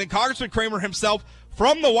 o'clock. And then Congressman Cramer himself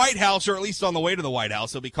from the White House, or at least on the way to the White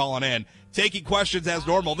House. He'll be calling in, taking questions as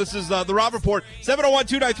normal. This is the Rob Report,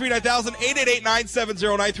 701-293-9000,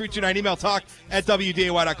 888-970-9329. Email talk at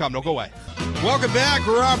WDAY.com. Don't go away. Welcome back.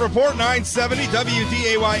 Rob Report, 970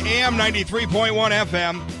 WDAY AM, 93.1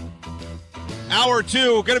 FM. Hour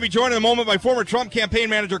 2, going to be joined in a moment by former Trump campaign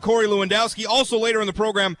manager Corey Lewandowski. Also later in the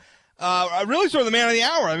program, really sort of the man of the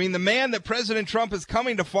hour. I mean, the man that President Trump is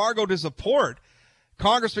coming to Fargo to support,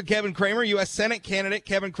 Congressman Kevin Cramer, U.S. Senate candidate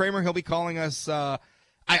Kevin Cramer. He'll be calling us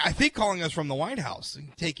I think calling us from the White House.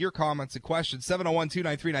 Take your comments and questions.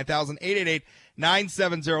 701-293-9000,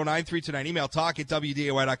 888-970-9329. Email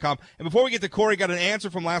talk@WDAY.com. And before we get to Corey, got an answer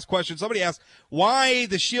from last question. Somebody asked why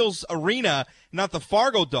the Shields Arena, not the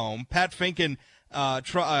Fargo Dome. Pat Finken,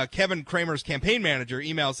 Kevin Cramer's campaign manager,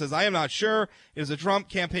 email says, I am not sure. It was a Trump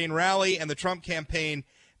campaign rally, and the Trump campaign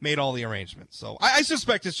made all the arrangements. So I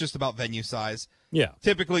suspect it's just about venue size. Yeah.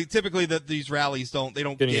 Typically these rallies don't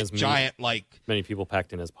get giant, many people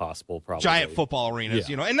packed in as possible, probably. Giant football arenas,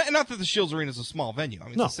 Yeah. And not that the Shields Arena is a small venue. I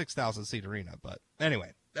mean, No. it's a 6,000-seat arena. But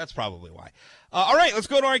anyway, that's probably why. All right, let's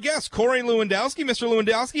go to our guest, Corey Lewandowski. Mr.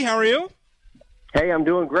 Lewandowski, how are you? Hey, I'm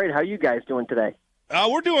doing great. How are you guys doing today?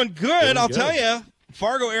 We're doing good. I'll tell you,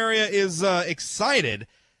 Fargo area is excited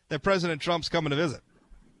that President Trump's coming to visit.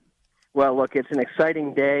 Well, look, it's an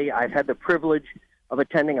exciting day. I've had the privilege of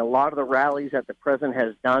attending a lot of the rallies that the president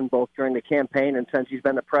has done, both during the campaign and since he's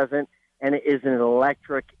been the president, and it is an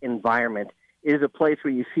electric environment. It is a place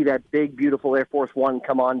where you see that big, beautiful Air Force One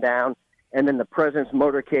come on down, and then the president's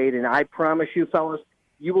motorcade, and I promise you, fellas,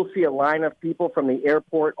 you will see a line of people from the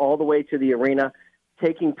airport all the way to the arena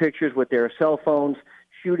taking pictures with their cell phones,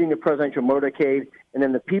 shooting the presidential motorcade, and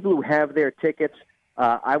then the people who have their tickets,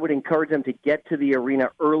 I would encourage them to get to the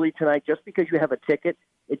arena early tonight. Just because you have a ticket,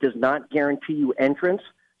 it does not guarantee you entrance.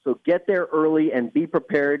 So get there early and be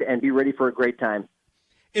prepared and be ready for a great time.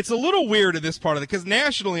 It's a little weird in this part of it because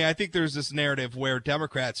nationally, I think there's this narrative where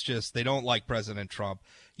Democrats they don't like President Trump.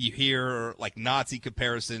 You hear like Nazi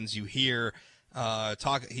comparisons. You hear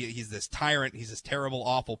he's this tyrant. He's this terrible,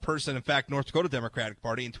 awful person. In fact, North Dakota Democratic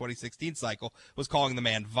Party in 2016 cycle was calling the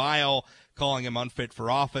man vile, calling him unfit for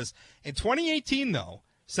office. In 2018, though,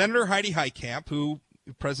 Senator Heidi Heitkamp, who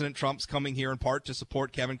President Trump's coming here in part to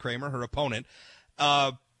support Kevin Cramer, her opponent,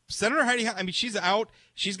 Senator Heidi, she's out.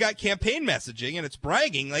 She's got campaign messaging, and it's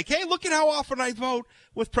bragging like, hey, look at how often I vote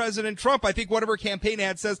with President Trump. I think one of her campaign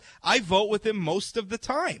ads says, I vote with him most of the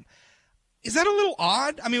time. Is that a little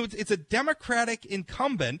odd? I mean, it's a Democratic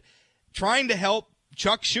incumbent trying to help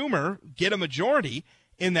Chuck Schumer get a majority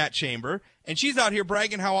in that chamber, and she's out here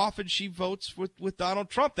bragging how often she votes with Donald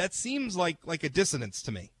Trump. That seems like a dissonance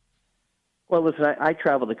to me. Well, listen, I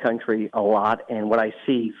travel the country a lot, and what I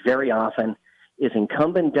see very often is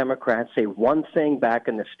incumbent Democrats say one thing back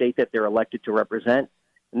in the state that they're elected to represent,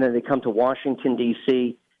 and then they come to Washington,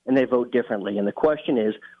 D.C., and they vote differently. And the question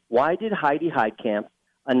is, why did Heidi Heitkamp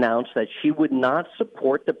announce that she would not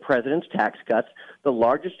support the president's tax cuts, the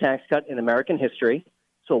largest tax cut in American history?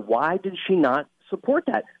 So why did she not support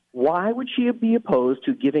that? Why would she be opposed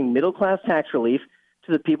to giving middle-class tax relief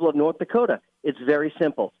to the people of North Dakota? It's very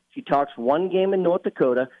simple. She talks one game in North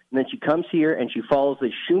Dakota, and then she comes here and she follows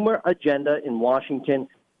the Schumer agenda in Washington,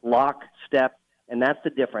 lockstep, and that's the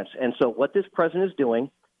difference. And so what this president is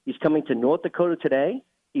doing, he's coming to North Dakota today.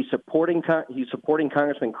 He's supporting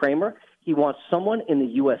Congressman Cramer. He wants someone in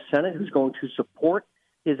the U.S. Senate who's going to support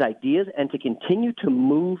his ideas and to continue to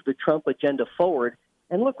move the Trump agenda forward.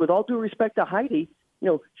 And look, with all due respect to Heidi,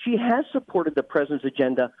 she has supported the president's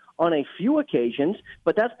agenda on a few occasions,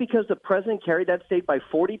 but that's because the president carried that state by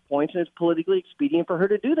 40 points, and it's politically expedient for her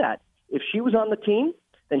to do that. If she was on the team,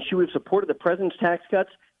 then she would have supported the president's tax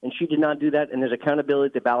cuts, and she did not do that, and there's accountability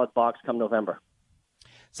at the ballot box come November.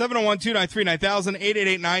 701-293-9000,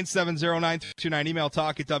 888-970-9329, email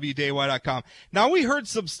talk@WDAY.com. Now, we heard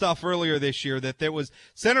some stuff earlier this year that there was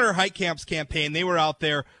Senator Heitkamp's campaign. They were out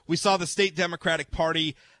there. We saw the state Democratic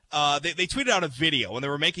Party. They tweeted out a video, and they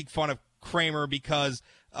were making fun of Cramer because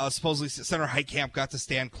supposedly Senator Heitkamp got to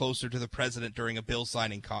stand closer to the president during a bill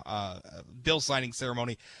signing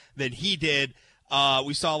ceremony than he did.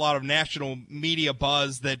 We saw a lot of national media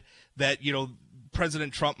buzz that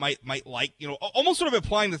President Trump might like, almost sort of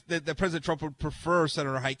implying that President Trump would prefer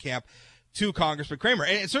Senator Heitkamp to Congressman Cramer.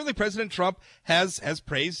 And certainly President Trump has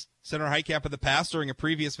praised Senator Heitkamp in the past. During a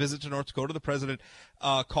previous visit to North Dakota, the president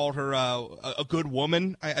called her a good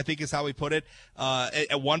woman, I think is how he put it.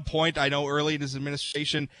 At one point, I know early in his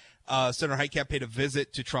administration, Senator Heitkamp paid a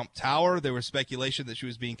visit to Trump Tower. There was speculation that she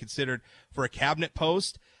was being considered for a cabinet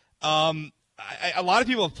post. A lot of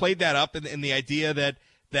people have played that up in the idea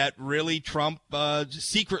that really Trump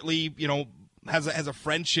secretly, has a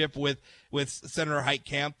friendship with Senator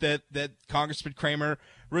Heitkamp that Congressman Cramer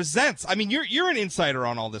resents. I mean, you're an insider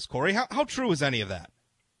on all this, Corey. How true is any of that?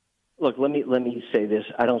 Look, let me say this.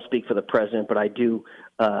 I don't speak for the president, but I do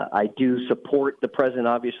support the president.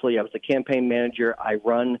 Obviously, I was the campaign manager. I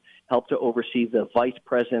help to oversee the vice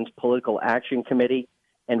president's political action committee.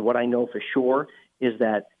 And what I know for sure is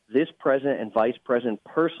that this president and vice president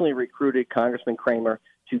personally recruited Congressman Cramer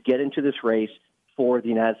to get into this race for the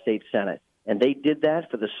United States Senate. And they did that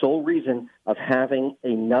for the sole reason of having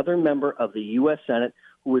another member of the U.S. Senate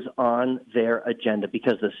who was on their agenda.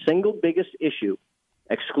 Because the single biggest issue,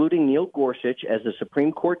 excluding Neil Gorsuch as the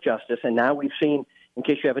Supreme Court justice, and now we've seen, in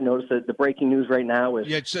case you haven't noticed, the breaking news right now is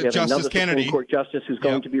we have Justice another Kennedy. Supreme Court justice who's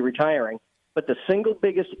going to be retiring. But the single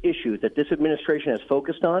biggest issue that this administration has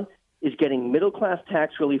focused on is getting middle-class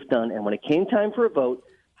tax relief done. And when it came time for a vote,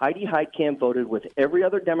 Heidi Heitkamp voted with every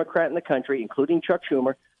other Democrat in the country, including Chuck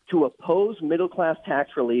Schumer, to oppose middle-class tax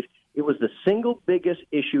relief. It was the single biggest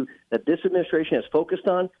issue that this administration has focused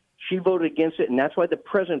on. She voted against it, and that's why the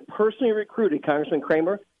president personally recruited Congressman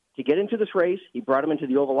Cramer to get into this race. He brought him into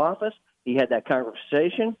the Oval Office. He had that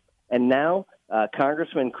conversation, and now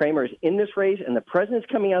Congressman Cramer is in this race, and the president's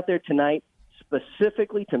coming out there tonight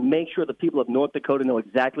specifically to make sure the people of North Dakota know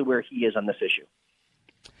exactly where he is on this issue.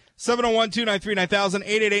 701-293-9000,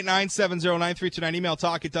 888-970-9329, email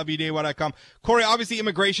talk@wday.com. Corey, obviously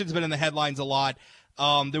immigration's been in the headlines a lot.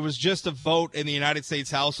 There was just a vote in the United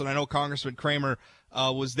States House, and I know Congressman Cramer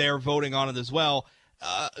was there voting on it as well.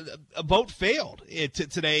 A vote failed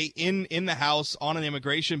today in the House on an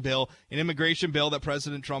immigration bill that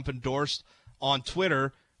President Trump endorsed on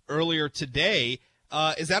Twitter earlier today.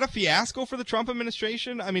 Is that a fiasco for the Trump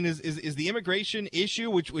administration? I mean, is the immigration issue,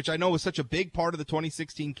 which I know was such a big part of the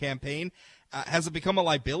 2016 campaign, has it become a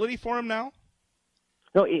liability for him now?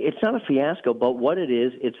 No, it's not a fiasco, but what it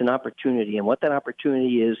is, it's an opportunity. And what that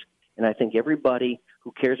opportunity is, and I think everybody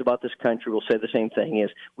who cares about this country will say the same thing, is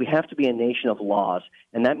we have to be a nation of laws.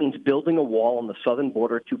 And that means building a wall on the southern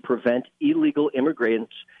border to prevent illegal immigration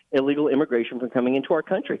from coming into our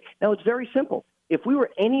country. Now, it's very simple. If we were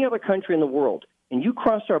any other country in the world and you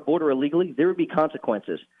crossed our border illegally, there would be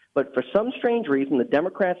consequences. But for some strange reason, the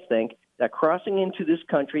Democrats think that crossing into this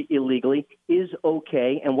country illegally is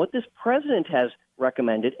okay. And what this president has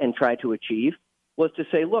recommended and tried to achieve was to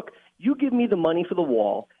say, look, you give me the money for the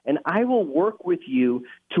wall, and I will work with you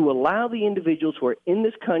to allow the individuals who are in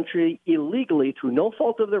this country illegally, through no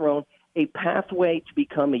fault of their own, a pathway to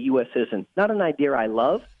become a U.S. citizen. Not an idea I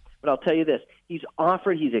love, but I'll tell you this. He's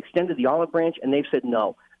extended the olive branch, and they've said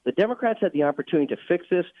no. The Democrats had the opportunity to fix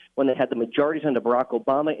this when they had the majorities under Barack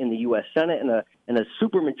Obama in the U.S. Senate and a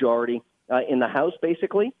supermajority in the House,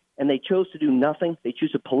 basically, and they chose to do nothing. They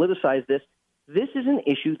choose to politicize this. This is an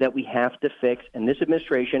issue that we have to fix, and this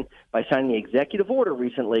administration, by signing the executive order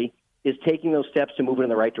recently, is taking those steps to move it in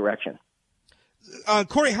the right direction.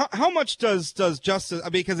 Corey, how much does Justice,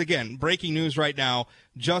 because again, breaking news right now,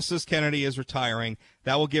 Justice Kennedy is retiring.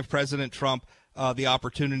 That will give President Trump the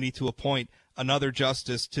opportunity to appoint another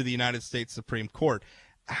justice to the United States Supreme Court.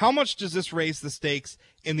 How much does this raise the stakes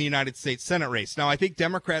in the United States Senate race? Now, I think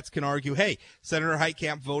Democrats can argue, hey, Senator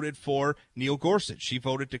Heitkamp voted for Neil Gorsuch. She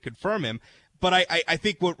voted to confirm him. But I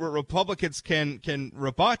think what Republicans can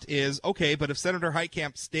rebut is, okay, but if Senator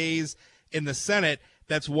Heitkamp stays in the Senate,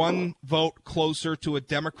 that's one vote closer to a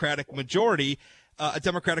Democratic majority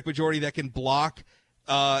that can block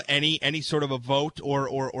any sort of a vote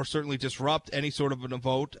or certainly disrupt any sort of a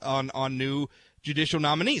vote on new judicial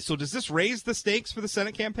nominees. So does this raise the stakes for the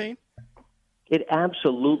Senate campaign? It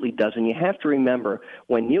absolutely does. And you have to remember,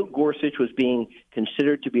 when Neil Gorsuch was being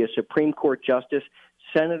considered to be a Supreme Court justice,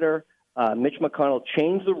 Senator Mitch McConnell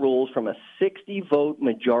changed the rules from a 60-vote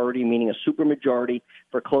majority, meaning a supermajority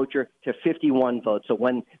for cloture, to 51 votes. So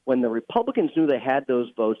when the Republicans knew they had those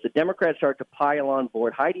votes, the Democrats started to pile on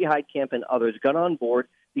board. Heidi Heitkamp and others got on board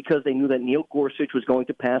because they knew that Neil Gorsuch was going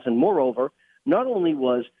to pass. And moreover, not only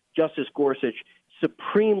was Justice Gorsuch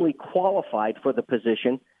supremely qualified for the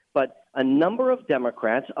position, but a number of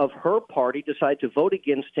Democrats of her party decided to vote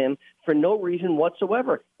against him for no reason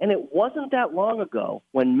whatsoever. And it wasn't that long ago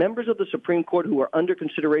when members of the Supreme Court who were under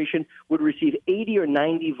consideration would receive 80 or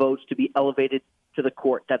 90 votes to be elevated to the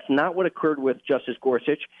court. That's not what occurred with Justice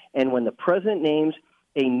Gorsuch. And when the president names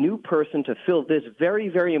a new person to fill this very,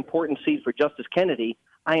 very important seat for Justice Kennedy,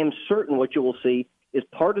 I am certain what you will see is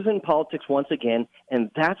partisan politics once again, and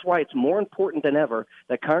that's why it's more important than ever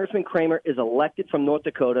that Congressman Cramer is elected from North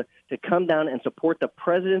Dakota to come down and support the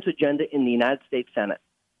president's agenda in the United States Senate.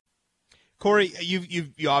 Corey,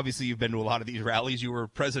 you've obviously been to a lot of these rallies. You were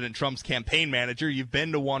President Trump's campaign manager. You've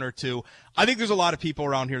been to one or two. I think there's a lot of people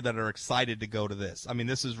around here that are excited to go to this. I mean,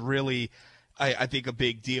 this is really, I think, a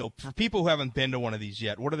big deal. For people who haven't been to one of these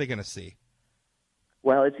yet, what are they going to see?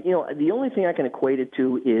 Well, it's the only thing I can equate it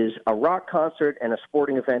to is a rock concert and a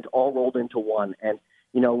sporting event all rolled into one. And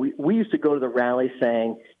we used to go to the rally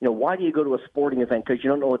saying, why do you go to a sporting event? Because you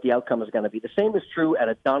don't know what the outcome is going to be. The same is true at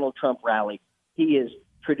a Donald Trump rally. He is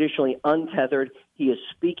traditionally untethered. He is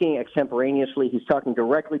speaking extemporaneously. He's talking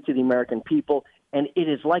directly to the American people, and it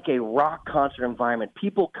is like a rock concert environment.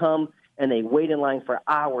 People come and they wait in line for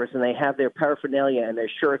hours, and they have their paraphernalia and their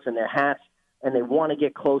shirts and their hats, and they want to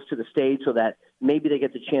get close to the stage so that maybe they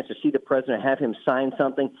get the chance to see the president, have him sign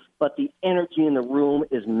something. But the energy in the room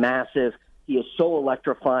is massive. He is so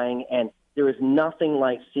electrifying, and there is nothing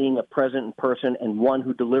like seeing a president in person and one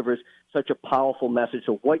who delivers such a powerful message.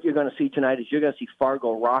 So what you're going to see tonight is you're going to see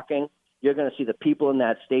Fargo rocking. You're going to see the people in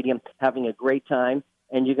that stadium having a great time,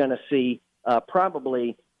 and you're going to see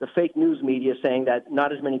probably the fake news media saying that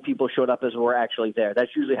not as many people showed up as were actually there.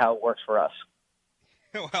 That's usually how it works for us.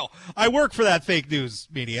 Well, I work for that fake news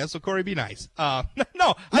media, so Corey, be nice. I think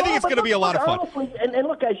it's going to be a lot of fun. Honestly, and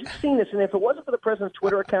look, guys, you've seen this, and if it wasn't for the president's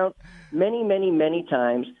Twitter account, many, many, many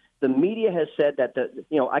times, the media has said that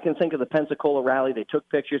I can think of the Pensacola rally. They took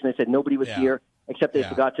pictures and they said nobody was here, except they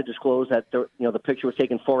forgot to disclose that the picture was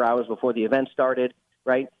taken 4 hours before the event started,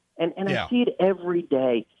 right? And I see it every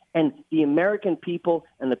day. And the American people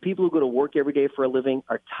and the people who go to work every day for a living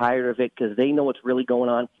are tired of it because they know what's really going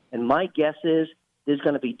on. And my guess is there's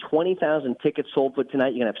going to be 20,000 tickets sold for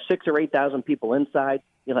tonight. You're going to have 6,000 or 8,000 people inside.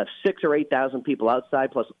 You'll have 6,000 or 8,000 people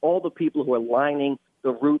outside, plus all the people who are lining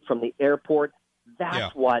the route from the airport.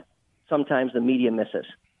 That's what sometimes the media misses.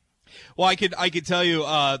 Well, I could tell you,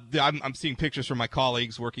 I'm seeing pictures from my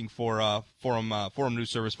colleagues working for Forum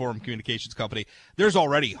News Service, Forum Communications Company. There's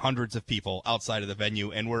already hundreds of people outside of the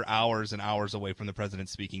venue, and we're hours and hours away from the president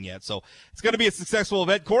speaking yet. So it's going to be a successful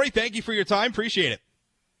event. Corey, thank you for your time. Appreciate it.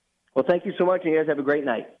 Well, thank you so much, and you guys have a great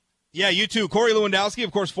night. Yeah, you too. Corey Lewandowski,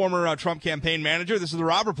 of course, former Trump campaign manager. This is the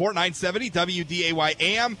Rob Report, 970 WDAY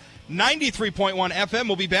AM, 93.1 FM.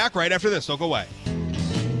 We'll be back right after this. Don't go away.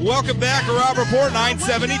 Welcome back to Rob Report,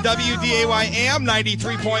 970 WDAY AM,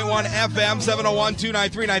 93.1 FM,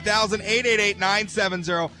 701-293-9000,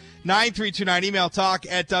 888-970-9329. Email talk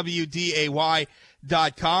at WDAY.com.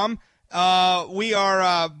 We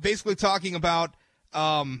are basically talking about,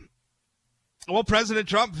 President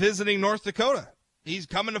Trump visiting North Dakota. He's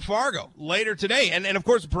coming to Fargo later today. And of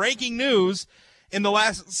course, breaking news in the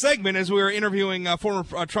last segment as we were interviewing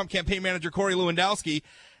former Trump campaign manager Corey Lewandowski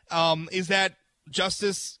is that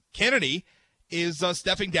Justice Kennedy is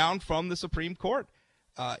stepping down from the Supreme Court.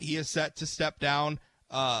 He is set to step down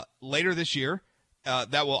later this year.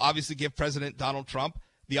 That will obviously give President Donald Trump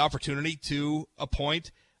the opportunity to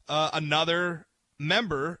appoint another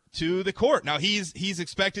member to the court. Now, he's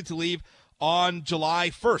expected to leave on July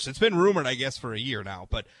 1st. It's been rumored, I guess, for a year now,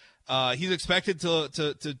 but he's expected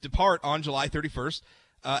to depart on July 31st,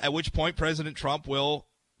 at which point President Trump will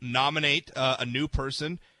nominate a new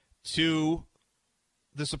person to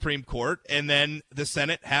the Supreme Court, and then the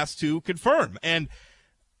Senate has to confirm. And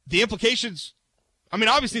the implications,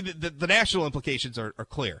 obviously the national implications are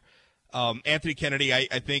clear. Anthony Kennedy, I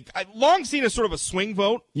think, I've long seen as sort of a swing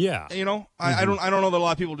vote. Yeah. I don't know that a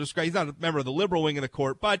lot of people describe, he's not a member of the liberal wing of the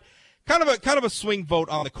court, but kind of a swing vote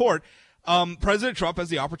on the court. President Trump has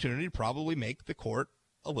the opportunity to probably make the court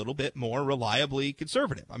a little bit more reliably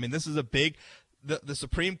conservative. This is a big, the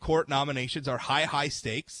Supreme Court nominations are high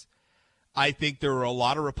stakes. I think there were a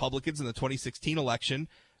lot of Republicans in the 2016 election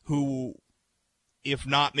who, if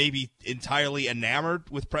not maybe entirely enamored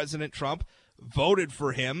with President Trump, voted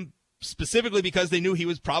for him specifically because they knew he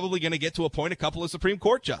was probably going to get to appoint a couple of Supreme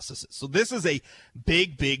Court justices. So this is a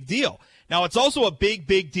big deal. Now, it's also a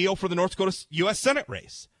big deal for the North Dakota U.S. Senate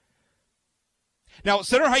race. Now,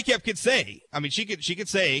 Senator Heitkamp could say, she could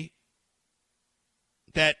say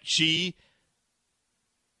that she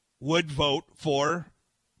would vote for,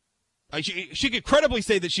 she could credibly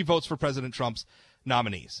say that she votes for President Trump's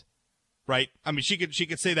nominees, right? She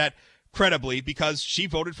could say that credibly because she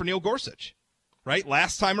voted for Neil Gorsuch, right?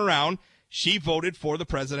 Last time around, she voted for the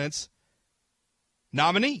president's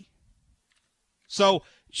nominee. So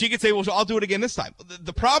she could say, well, I'll do it again this time.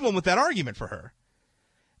 The problem with that argument for her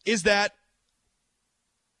is that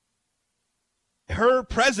her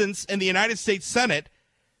presence in the United States Senate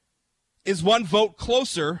is one vote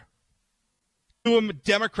closer to a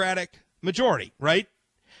Democratic majority, right?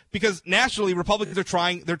 Because nationally, Republicans are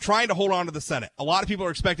trying to hold on to the Senate. A lot of people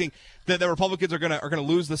are expecting that the Republicans are gonna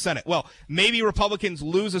lose the Senate. Well, maybe Republicans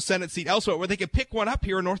lose a Senate seat elsewhere where they could pick one up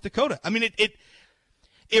here in North Dakota.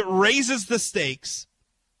 It raises the stakes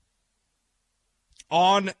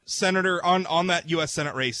on that U.S.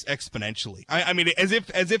 Senate race exponentially.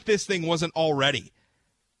 As if this thing wasn't already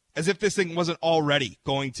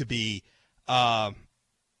going to be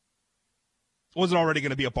wasn't already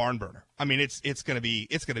going to be a barn burner. It's going to be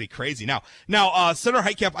crazy. Now, Senator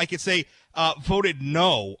Heitkamp, I could say, voted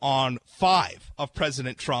no on 5 of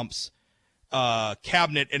President Trump's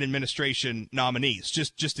cabinet and administration nominees.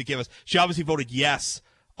 Just to give us, she obviously voted yes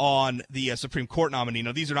on the Supreme Court nominee.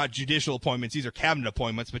 Now, these are not judicial appointments. These are cabinet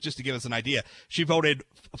appointments, but just to give us an idea, she voted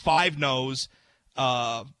 5 noes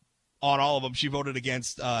on all of them. She voted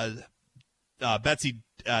against Betsy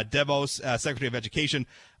DeVos, Secretary of Education,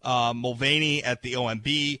 Mulvaney at the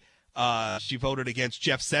OMB. She voted against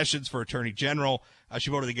Jeff Sessions for Attorney General. She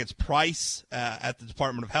voted against Price at the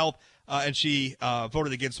Department of Health, and she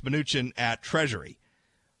voted against Mnuchin at Treasury.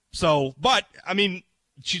 So, but, I mean,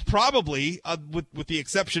 she's probably, with the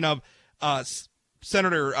exception of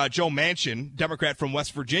Senator Joe Manchin, Democrat from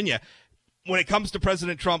West Virginia, when it comes to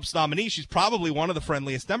President Trump's nominee, she's probably one of the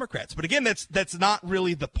friendliest Democrats. But again, that's not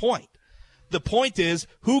really the point. The point is,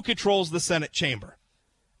 who controls the Senate chamber?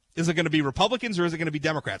 Is it going to be Republicans or is it going to be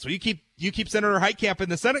Democrats? Well, you keep Senator Heitkamp in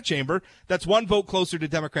the Senate chamber. That's one vote closer to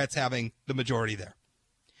Democrats having the majority there,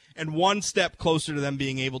 and one step closer to them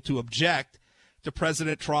being able to object to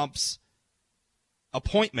President Trump's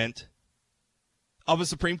appointment of a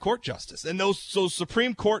Supreme Court justice. And those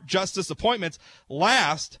Supreme Court justice appointments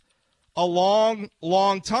last a long,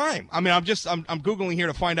 long time. I mean, I'm Googling here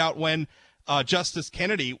to find out when Justice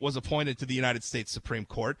Kennedy was appointed to the United States Supreme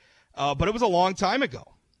Court, but it was a long time ago.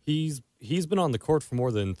 He's been on the court for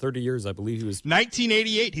more than 30 years. I believe he was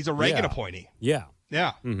 1988. He's a Reagan appointee. Yeah.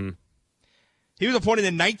 Mm-hmm. He was appointed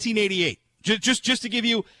in 1988. Just to give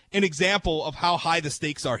you an example of how high the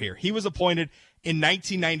stakes are here. He was appointed in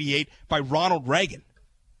 1998 by Ronald Reagan.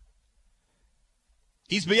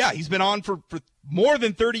 He's been on for more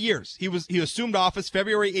than 30 years. He assumed office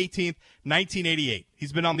February 18th, 1988.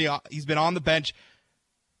 He's been on the bench,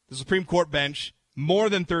 the Supreme Court bench, more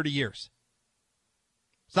than 30 years.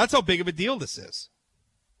 So that's how big of a deal this is.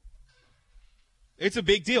 It's a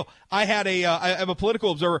big deal. I have a political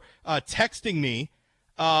observer texting me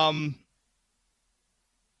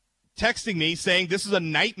saying this is a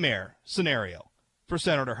nightmare scenario for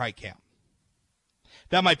Senator Heitkamp.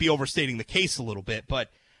 That might be overstating the case a little bit, but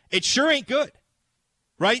it sure ain't good,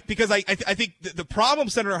 right? Because I think the problem,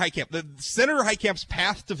 Senator Heitkamp's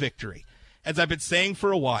path to victory, as I've been saying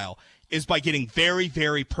for a while, is by getting very,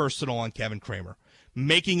 very personal on Kevin Cramer,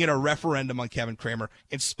 making it a referendum on Kevin Cramer,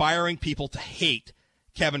 inspiring people to hate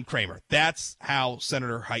Kevin Cramer. That's how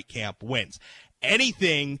Senator Heitkamp wins.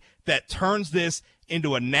 Anything that turns this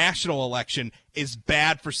into a national election is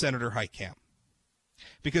bad for Senator Heitkamp,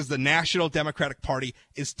 because the National Democratic Party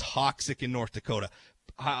is toxic in North Dakota.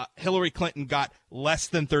 Hillary Clinton got less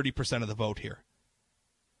than 30% of the vote here.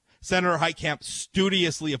 Senator Heitkamp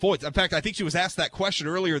studiously avoids. In fact, I think she was asked that question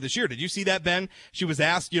earlier this year. Did you see that, Ben? She was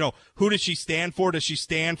asked, who does she stand for? Does she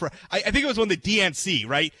stand for? I think it was when the DNC,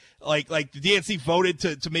 right? Like the DNC voted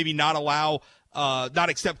to maybe not allow, not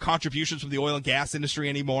accept contributions from the oil and gas industry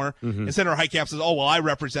anymore. Mm-hmm. And Senator Heitkamp says, oh, well, I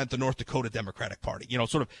represent the North Dakota Democratic Party,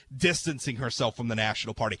 sort of distancing herself from the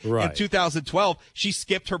national party. Right. In 2012, she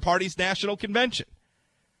skipped her party's national convention.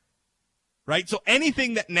 Right? So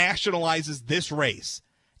anything that nationalizes this race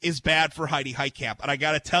is bad for Heidi Heitkamp. And I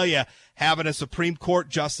got to tell you, having a Supreme Court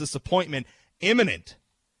justice appointment imminent,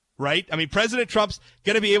 right? I mean, President Trump's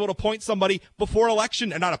going to be able to appoint somebody before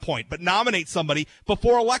election, and not appoint, but nominate somebody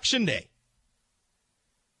before Election Day.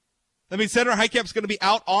 I mean, Senator Heitkamp's going to be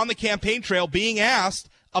out on the campaign trail being asked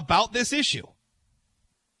about this issue.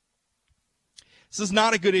 This is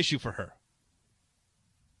not a good issue for her.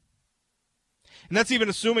 And that's even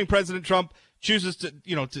assuming President Trump chooses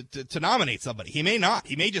to nominate somebody. He may not.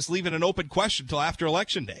 He may just leave it an open question until after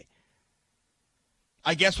Election Day.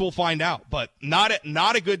 I guess we'll find out. But not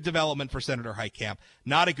a good development for Senator Heitkamp.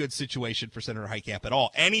 Not a good situation for Senator Heitkamp at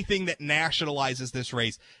all. Anything that nationalizes this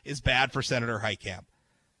race is bad for Senator Heitkamp.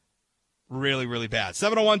 Really, really bad.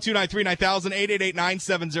 701-293-9000,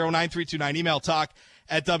 888-970-9329. Email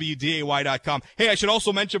talk@WDAY.com. Hey, I should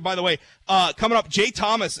also mention, by the way, coming up, Jay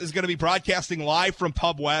Thomas is going to be broadcasting live from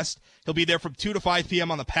Pub West. He'll be there from 2 to 5 p.m.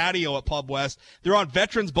 on the patio at Pub West. They're on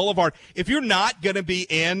Veterans Boulevard. If you're not going to be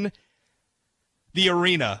in the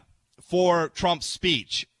arena for Trump's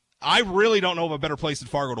speech, I really don't know of a better place in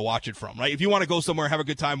Fargo to watch it from, right? If you want to go somewhere, have a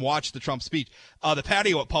good time, watch the Trump speech, the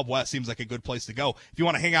patio at Pub West seems like a good place to go. If you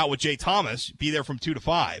want to hang out with Jay Thomas, be there from 2 to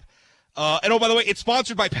 5. And by the way, it's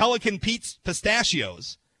sponsored by Pelican Pete's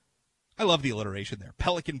Pistachios. I love the alliteration there.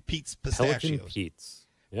 Pelican Pete's Pistachios. Pelican Pete's.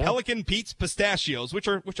 Yep. Pelican Pete's Pistachios, which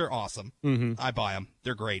are awesome. Mm-hmm. I buy them.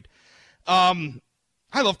 They're great. I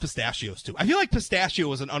love pistachios too. I feel like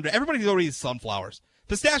pistachio is everybody already eats sunflowers.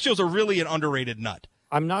 Pistachios are really an underrated nut.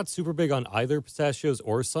 I'm not super big on either pistachios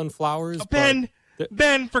or sunflowers. Ben,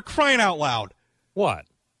 for crying out loud. What?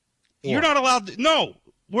 You're not allowed to. No.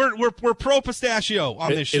 We're pro pistachio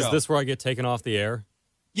on this show. Is this where I get taken off the air?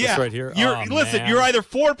 Yeah. This right here? Listen, you're either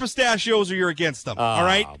for pistachios or you're against them. All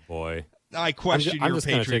right? Oh, boy. I question your I'm just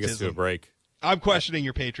going to take us patriotism. to a break. I'm questioning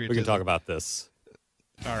your patriotism. We can talk about this.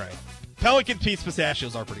 All right. Pelican Pete's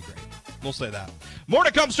pistachios are pretty great. We'll say that. More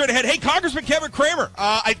to come straight ahead. Hey, Congressman Kevin Cramer.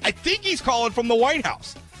 I think he's calling from the White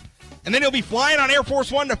House. And then he'll be flying on Air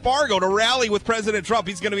Force One to Fargo to rally with President Trump.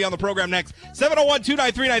 He's going to be on the program next.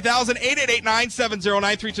 701-293-9000,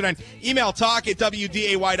 888-970-9329. Email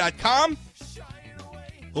talk@wday.com.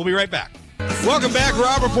 We'll be right back. Welcome back.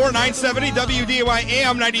 Rob Report 970 WDAY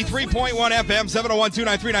AM 93.1 FM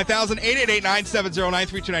 701-293-9000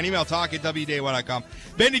 888-970-9329. Email talk@wday.com.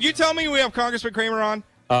 Ben, did you tell me we have Congressman Cramer on?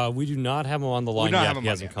 We do not have him on the line yet. He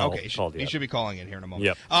hasn't called yet. He should be calling in here in a moment.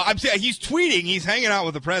 Yep. I'm saying he's tweeting. He's hanging out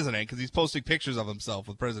with the president because he's posting pictures of himself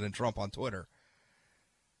with President Trump on Twitter.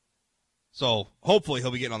 So hopefully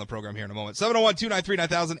he'll be getting on the program here in a moment.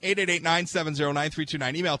 701-293-9000,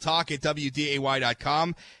 888-970-9329. Email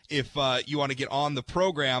talk@wday.com if you want to get on the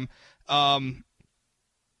program. And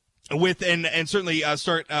certainly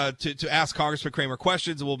start to ask Congressman Cramer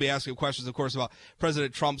questions. And we'll be asking questions, of course, about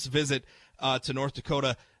President Trump's visit to North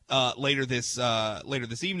Dakota later this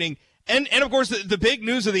evening. And of course, the big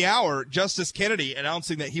news of the hour, Justice Kennedy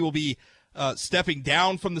announcing that he will be stepping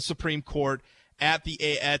down from the Supreme Court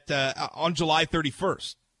on July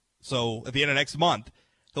 31st. So at the end of next month,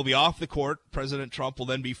 he'll be off the court. President Trump will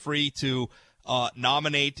then be free to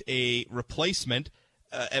nominate a replacement,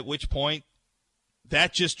 at which point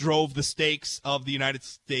that just drove the stakes of the United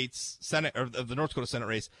States Senate, or of the North Dakota Senate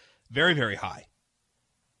race, very, very high.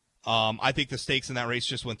 I think the stakes in that race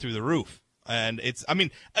just went through the roof. And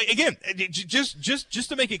again, just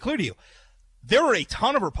to make it clear to you, there were a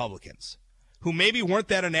ton of Republicans who maybe weren't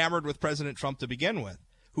that enamored with President Trump to begin with,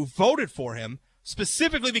 who voted for him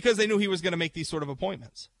specifically because they knew he was going to make these sort of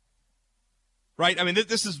appointments. Right? I mean,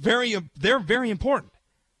 they're very important.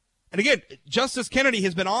 And again, Justice Kennedy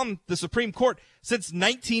has been on the Supreme Court since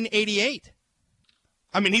 1988.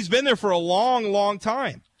 I mean, he's been there for a long, long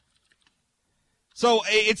time. So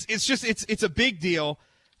it's a big deal.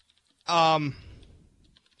 I'm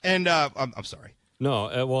sorry.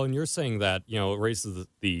 No, well, and you're saying that, it raises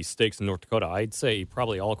the stakes in North Dakota. I'd say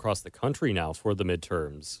probably all across the country now for the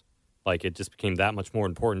midterms. Like, it just became that much more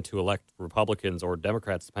important to elect Republicans or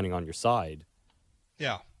Democrats, depending on your side.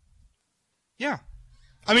 Yeah. Yeah.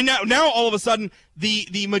 I mean, now all of a sudden,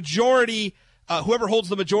 the majority, whoever holds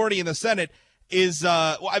the majority in the Senate is,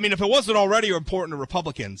 if it wasn't already important to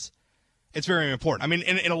Republicans, it's very important. I mean,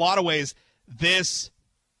 in a lot of ways, this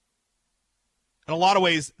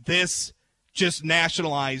just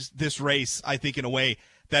nationalized this race, I think, in a way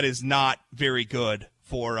that is not very good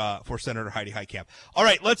for Senator Heidi Heitkamp. All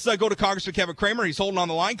right, let's go to Congressman Kevin Cramer. He's holding on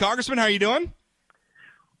the line. Congressman, how are you doing?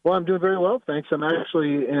 Well, I'm doing very well, thanks. I'm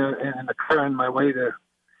actually in the car on my way to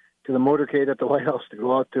the motorcade at the White House to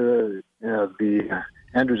go out to the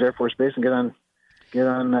Andrews Air Force Base and get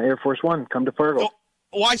on Air Force One, come to Fargo.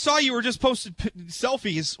 Well, I saw you were just posted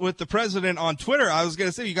selfies with the president on Twitter. I was going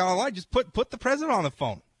to say, you got online, just put the president on the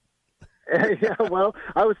phone. Yeah, well,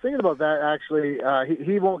 I was thinking about that, actually.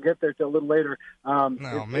 He won't get there till a little later.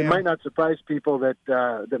 It might not surprise people that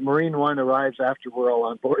Marine One arrives after we're all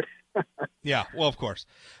on board. Yeah, well, of course.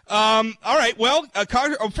 All right, well,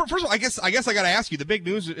 first of all, I guess I got to ask you, the big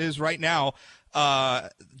news is right now,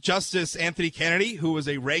 Justice Anthony Kennedy, who was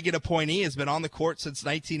a Reagan appointee, has been on the court since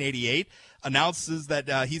 1988, announces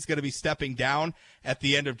that he's going to be stepping down at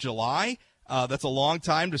the end of July. That's a long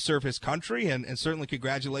time to serve his country, and certainly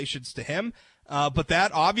congratulations to him. But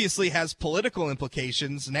that obviously has political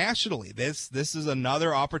implications nationally. This is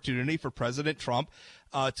another opportunity for President Trump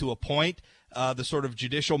to appoint the sort of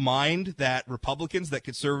judicial mind that Republicans, that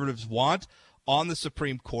conservatives want on the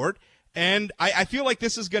Supreme Court. And I feel like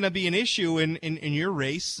this is going to be an issue in your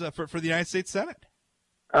race for the United States Senate.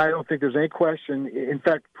 I don't think there's any question. In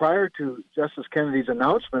fact, prior to Justice Kennedy's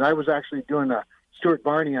announcement, I was actually doing a Stuart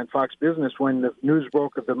Barney on Fox Business when the news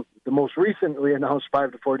broke of the most recently announced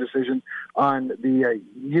 5-4 decision on the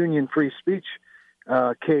union free speech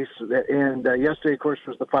case. And yesterday, of course,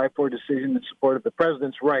 was the 5-4 decision in support of the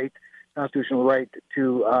president's constitutional right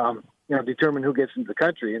to determine who gets into the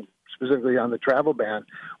country, and specifically on the travel ban.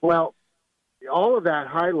 Well, all of that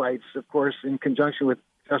highlights, of course, in conjunction with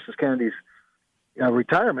Justice Kennedy's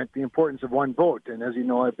retirement, the importance of one vote. And as you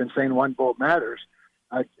know, I've been saying one vote matters.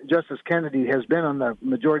 Justice Kennedy has been on the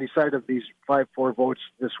majority side of these 5-4 votes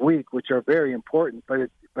this week, which are very important, but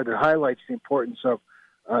it highlights the importance of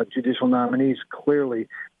judicial nominees clearly.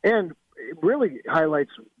 And it really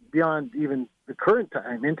highlights beyond even the current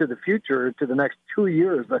time into the future, to the next 2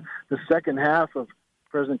 years. The second half of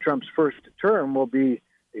President Trump's first term will be,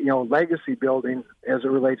 legacy building as it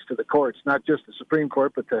relates to the courts, not just the Supreme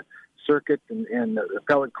Court, but the circuit and the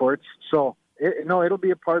appellate courts. So, it'll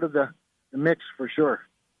be a part of the mix for sure.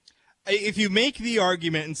 If you make the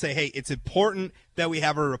argument and say, hey, it's important that we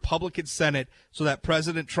have a Republican Senate so that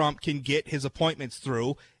President Trump can get his appointments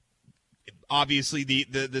through, obviously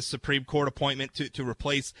the Supreme Court appointment to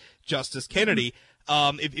replace Justice Kennedy,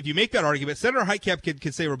 if you make that argument, Senator Heitkamp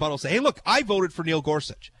can say rebuttal, say, hey, look, I voted for Neil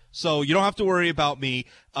Gorsuch, so you don't have to worry about me.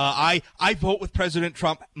 I vote with President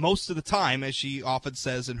Trump most of the time, as she often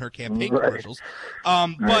says in her campaign commercials.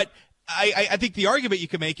 But I think the argument you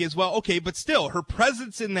can make is, well, okay, but still, her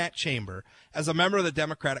presence in that chamber as a member of the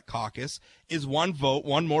Democratic caucus is one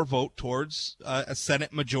more vote towards a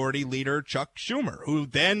Senate Majority Leader, Chuck Schumer, who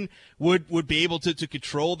then would be able to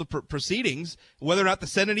control the proceedings, whether or not the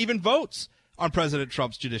Senate even votes on President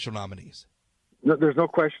Trump's judicial nominees. No, there's no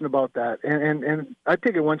question about that. And I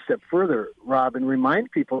take it one step further, Rob, and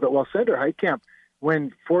remind people that while Senator Heitkamp,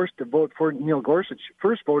 when forced to vote for Neil Gorsuch,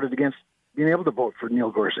 first voted against being able to vote for Neil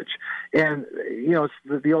Gorsuch. And, it's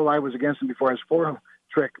the old I was against him before I was for him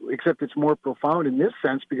trick, except it's more profound in this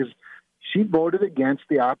sense because she voted against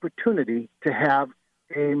the opportunity to have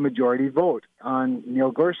a majority vote on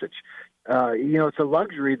Neil Gorsuch. It's a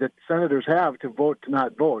luxury that senators have to vote to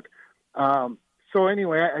not vote. So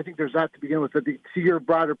anyway, I think there's that to begin with. But to your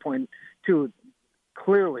broader point, too,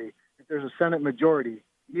 clearly, if there's a Senate majority,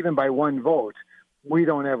 even by one vote, we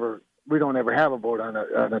don't ever have a vote on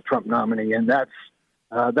a Trump nominee, and that's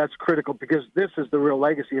critical because this is the real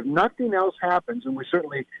legacy. If nothing else happens, and we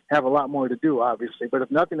certainly have a lot more to do, obviously, but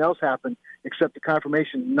if nothing else happened except the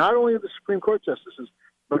confirmation not only of the Supreme Court justices,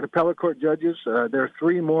 but appellate court judges, there are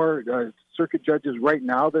 3 more circuit judges right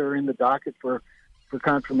now that are in the docket for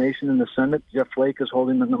confirmation in the Senate. Jeff Flake is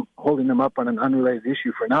holding them up on an unrelated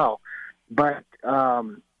issue for now, but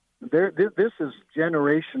this is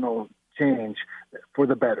generational change for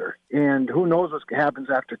the better. And who knows what happens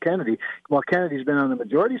after Kennedy. While Kennedy's been on the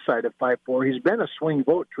majority side of 5-4, he's been a swing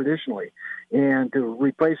vote traditionally. And to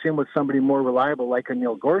replace him with somebody more reliable like a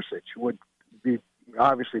Neil Gorsuch would be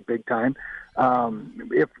obviously big time.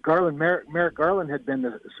 If Merrick Garland had been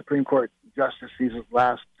the Supreme Court justice these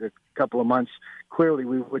last couple of months, clearly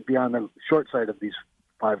we would be on the short side of these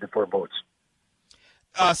 5-4 votes.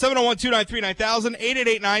 701-293-9000,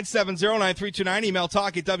 888-970-9329, email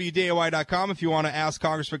talk@wday.com if you want to ask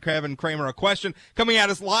Congressman Kevin Cramer a question. Coming at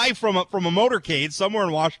us live from a motorcade somewhere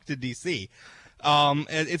in Washington, D.C.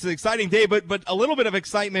 It's an exciting day, but a little bit of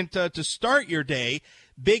excitement to start your day.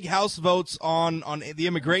 Big House votes on the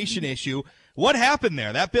immigration issue. What happened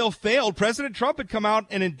there? That bill failed. President Trump had come out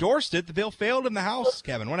and endorsed it. The bill failed in the House,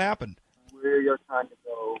 Kevin. What happened?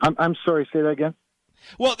 I'm sorry, say that again?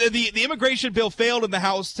 Well, the immigration bill failed in the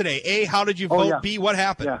House today. A, how did you vote? Yeah. B, what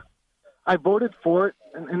happened? Yeah, I voted for it,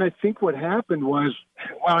 and I think what happened was,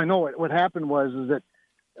 well, I know what happened was is that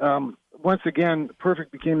once again,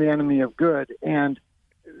 perfect became the enemy of good, and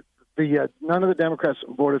none of the Democrats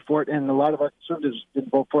voted for it, and a lot of our conservatives didn't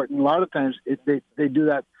vote for it. And a lot of times they do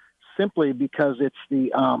that simply because it's the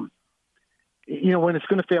when it's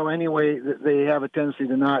going to fail anyway, they have a tendency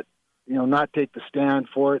to not take the stand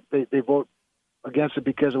for it. They vote against it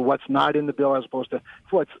because of what's not in the bill as opposed to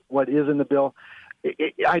what is in the bill.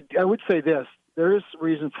 I would say this. There is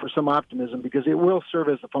reason for some optimism because it will serve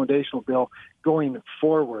as the foundational bill going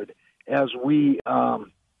forward as we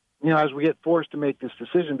get forced to make this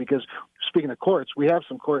decision. Because speaking of courts, we have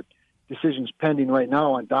some court decisions pending right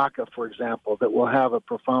now on DACA, for example, that will have a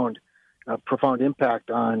profound impact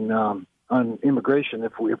on immigration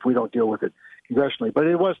if we don't deal with it congressionally. But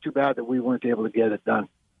it was too bad that we weren't able to get it done.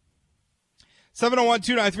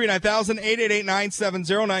 701-293-9000,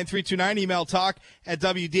 888-970-9329, email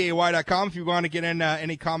talk@wday.com if you want to get in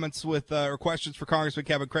any comments with or questions for Congressman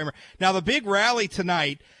Kevin Cramer. Now, the big rally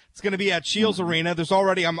tonight, it's going to be at Shields Arena. There's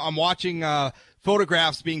already, I'm watching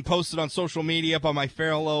photographs being posted on social media by my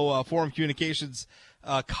fellow Forum Communications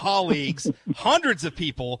colleagues. Hundreds of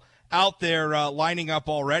people out there lining up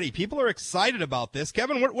already. People are excited about this.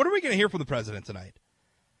 Kevin, what are we going to hear from the president tonight?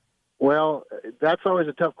 Well, that's always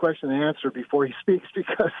a tough question to answer before he speaks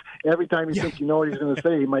because every time you think you know what he's going to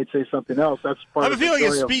say, he might say something else. That's part I have of a feeling the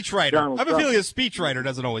a story speechwriter. of I have a feeling a speechwriter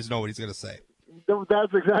doesn't always know what he's going to say.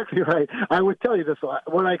 That's exactly right. I would tell you this.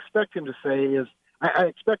 What I expect him to say is I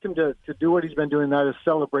expect him to do what he's been doing, that is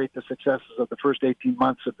celebrate the successes of the first 18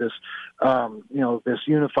 months of this, this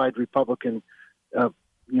unified Republican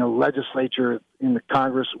legislature in the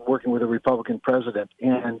Congress working with a Republican president.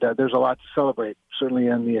 And there's a lot to celebrate, certainly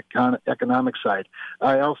on the economic side.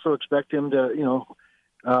 I also expect him to,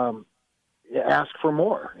 ask for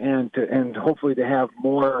more and hopefully to have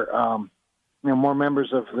more, more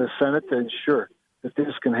members of the Senate to ensure that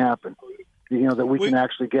this can happen, that we can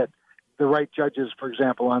actually get the right judges, for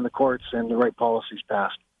example, on the courts and the right policies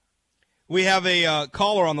passed. We have a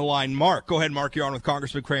caller on the line. Mark. Go ahead, Mark. You're on with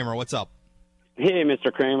Congressman Cramer. What's up? Hey,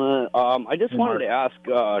 Mr. Cramer. I just wanted to ask,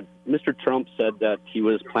 Mr. Trump said that he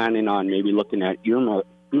was planning on maybe looking at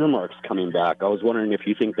earmarks coming back. I was wondering if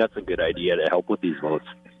you think that's a good idea to help with these votes.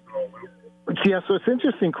 Yeah, so it's an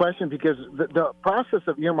interesting question because the process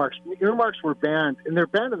of earmarks were banned, and they're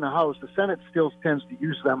banned in the House. The Senate still tends to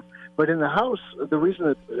use them. But in the House, the reason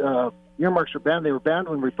that earmarks were banned, they were banned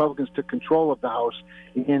when Republicans took control of the House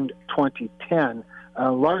in 2010,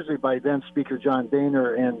 largely by then Speaker John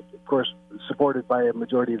Boehner and, of course, supported by a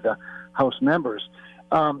majority of the House members.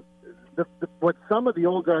 What some of the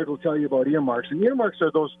old guard will tell you about earmarks, and earmarks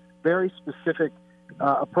are those very specific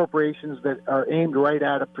appropriations that are aimed right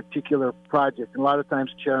at a particular project. And a lot of times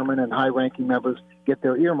chairmen and high-ranking members get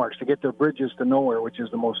their earmarks to get their bridges to nowhere, which is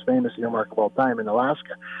the most famous earmark of all time in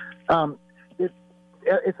Alaska.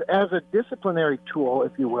 It's as a disciplinary tool,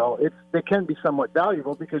 if you will. They can be somewhat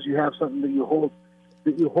valuable because you have something that you hold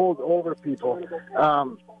over people.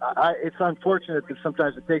 It's unfortunate that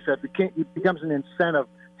sometimes it takes that. It becomes an incentive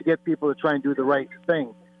to get people to try and do the right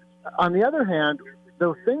thing. On the other hand,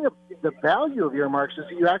 the value of earmarks is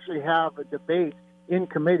that you actually have a debate in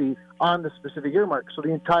committee on the specific earmark. So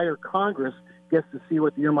the entire Congress gets to see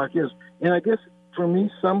what the earmark is. And I guess for me,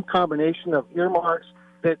 some combination of earmarks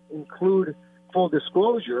that include full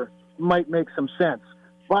disclosure might make some sense.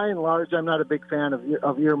 By and large, I'm not a big fan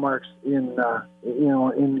of earmarks in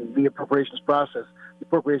the appropriations process. The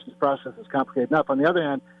appropriations process is complicated enough. On the other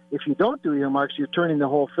hand, if you don't do earmarks, you're turning the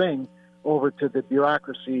whole thing over to the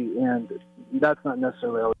bureaucracy, and that's not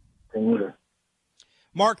necessarily a thing either.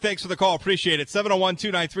 Mark, thanks for the call. Appreciate it.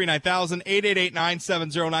 701-293-9000,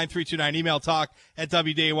 888-970-9329. Email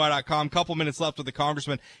talk@WDAY.com. Couple minutes left with the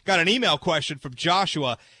Congressman. Got an email question from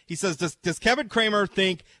Joshua. He says, does Kevin Cramer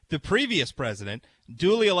think the previous president,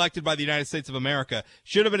 duly elected by the United States of America,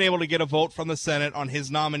 should have been able to get a vote from the Senate on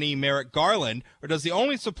his nominee, Merrick Garland, or does he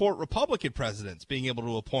only support Republican presidents being able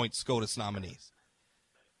to appoint SCOTUS nominees?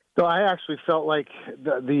 So I actually felt like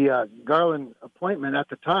the Garland appointment at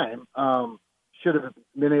the time should have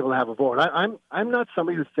been able to have a vote. I'm not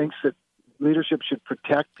somebody who thinks that leadership should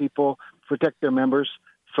protect their members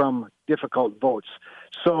from difficult votes.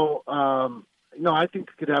 So I think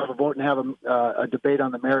you could have a vote and have a debate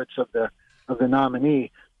on the merits of the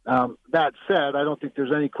nominee. That said, I don't think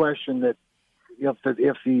there's any question that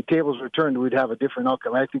if the tables were turned, we'd have a different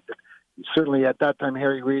outcome. I think that certainly at that time,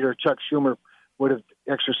 Harry Reid or Chuck Schumer would have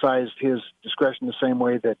exercised his discretion the same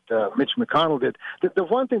way that Mitch McConnell did. The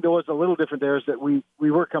one thing that was a little different there is that we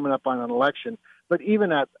were coming up on an election, but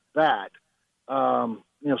even at that, slow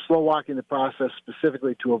walking the process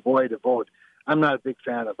specifically to avoid a vote, I'm not a big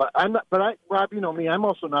fan of. Rob, you know me, I'm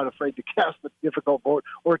also not afraid to cast a difficult vote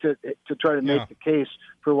or to try to make the case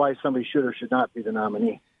for why somebody should or should not be the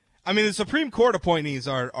nominee. I mean, the Supreme Court appointees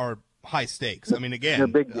are high stakes. I mean,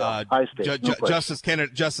 again, big, high stakes, Justice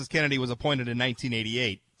Kennedy was appointed in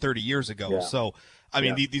 1988, 30 years ago. Yeah. So, I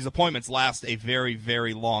mean, these appointments last a very,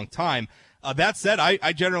 very long time. That said,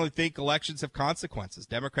 I generally think elections have consequences.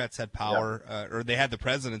 Democrats had power, or they had the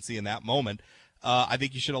presidency in that moment. I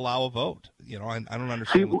think you should allow a vote. I don't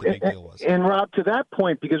understand what the big deal was. And Rob, to that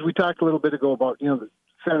point, because we talked a little bit ago about the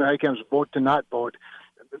Senator Heikem's vote to not vote,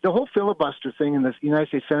 the whole filibuster thing in the United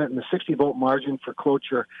States Senate and the 60-vote margin for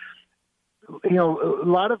cloture. A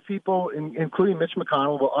lot of people, including Mitch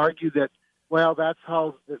McConnell, will argue that, well, that's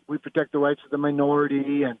how we protect the rights of the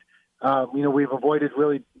minority, and we've avoided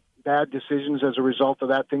really bad decisions as a result of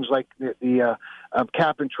that. Things like the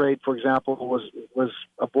cap and trade, for example, was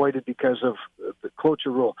avoided because of the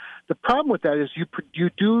cloture rule. The problem with that is you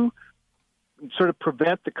do sort of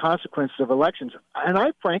prevent the consequences of elections, and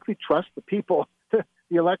I frankly trust the people,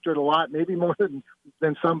 the electorate a lot, maybe more than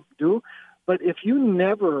some do. But if you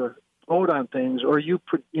never vote on things, or you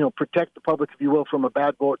protect the public, if you will, from a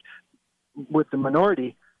bad vote with the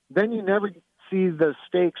minority, then you never see the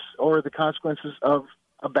stakes or the consequences of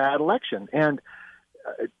a bad election. And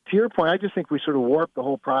to your point, I just think we sort of warp the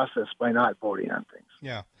whole process by not voting on things.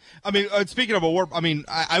 Yeah. I mean, speaking of a warp, I mean,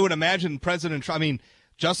 I would imagine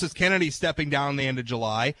Justice Kennedy stepping down the end of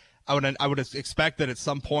July. I would expect that at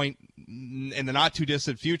some point in the not too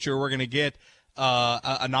distant future, we're going to get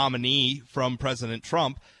a nominee from President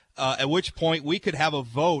Trump. At which point we could have a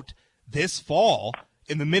vote this fall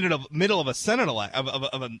in the middle of a Senate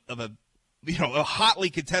a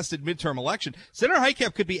hotly contested midterm election. Senator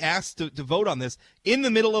Heikamp could be asked to vote on this in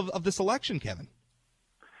the middle of this election, Kevin.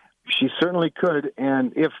 She certainly could,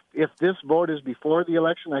 and if this vote is before the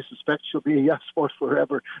election, I suspect she'll be a yes vote for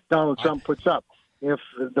whoever Donald Trump puts up. If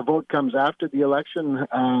the vote comes after the election,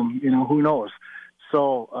 who knows?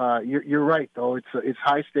 So you're right, though. It's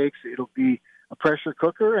high stakes. It'll be a pressure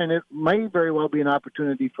cooker, and it might very well be an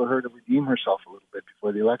opportunity for her to redeem herself a little bit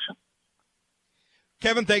before the election.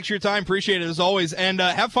 Kevin, thanks for your time. Appreciate it as always, and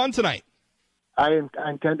have fun tonight. I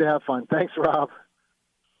intend to have fun. Thanks, Rob.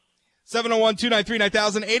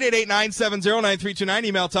 701-293-9000, 888-970-9329.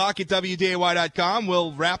 Email talk@WDAY.com.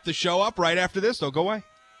 We'll wrap the show up right after this. Don't go away.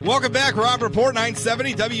 Welcome back. Rob Report,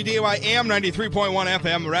 970 WDAY AM 93.1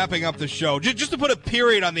 FM. Wrapping up the show. Just to put a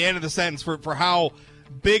period on the end of the sentence for how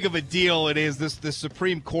big of a deal it is, this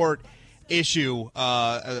Supreme Court issue,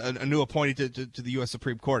 a new appointee to the U.S.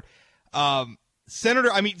 Supreme Court. Senator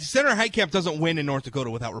Heitkamp doesn't win in North Dakota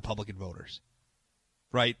without Republican voters,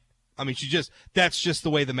 right? I mean, that's just the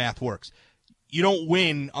way the math works. You don't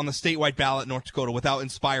win on the statewide ballot in North Dakota without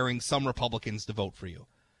inspiring some Republicans to vote for you.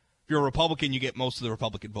 If you're a Republican, you get most of the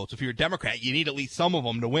Republican votes. If you're a Democrat, you need at least some of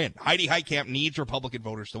them to win. Heidi Heitkamp needs Republican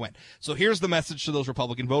voters to win. So here's the message to those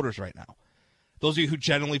Republican voters right now. Those of you who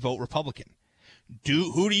generally vote Republican.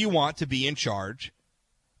 Who do you want to be in charge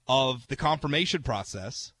of the confirmation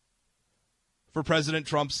process for President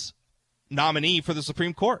Trump's nominee for the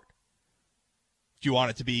Supreme Court? Do you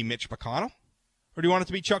want it to be Mitch McConnell, or do you want it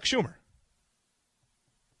to be Chuck Schumer?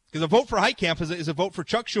 Because a vote for Heitkamp is a vote for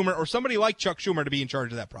Chuck Schumer or somebody like Chuck Schumer to be in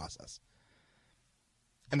charge of that process.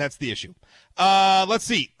 And that's the issue. Let's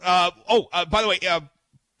see. By the way,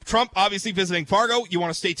 Trump obviously visiting Fargo. You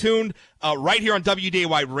want to stay tuned right here on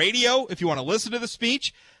WDAY Radio if you want to listen to the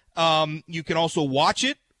speech. You can also watch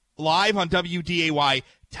it live on WDAY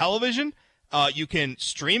television. You can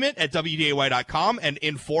stream it at WDAY.com and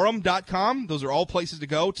Inforum.com. Those are all places to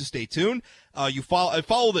go to stay tuned. You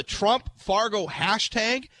follow the Trump Fargo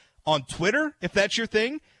hashtag on Twitter, if that's your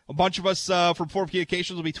thing. A bunch of us from Forum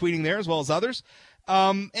Communications will be tweeting there as well as others.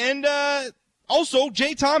 Also,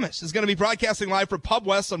 Jay Thomas is going to be broadcasting live from Pub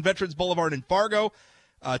West on Veterans Boulevard in Fargo,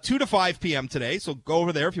 2 to 5 p.m. today. So go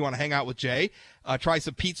over there if you want to hang out with Jay. Try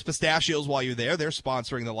some Pete's Pistachios while you're there. They're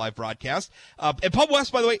sponsoring the live broadcast. And Pub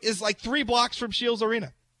West, by the way, is like 3 blocks from Shields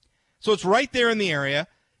Arena. So it's right there in the area.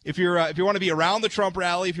 If you want to be around the Trump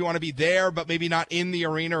rally, if you want to be there but maybe not in the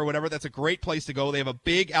arena or whatever, that's a great place to go. They have a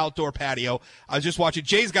big outdoor patio. I was just watching.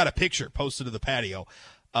 Jay's got a picture posted to the patio.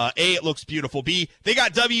 A, it looks beautiful. B, they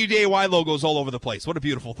got WDAY logos all over the place. What a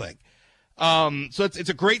beautiful thing. So it's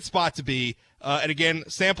a great spot to be. And again,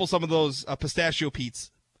 sample some of those Pistachio Pete's.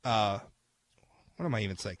 What am I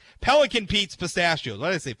even saying? Pelican Pete's Pistachios. What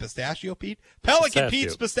did I say? Pistachio Pete? Pelican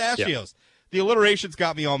Pete's Pistachios. Yeah. The alliteration's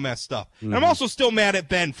got me all messed up. Mm-hmm. And I'm also still mad at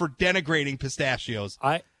Ben for denigrating pistachios.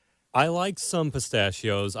 I like some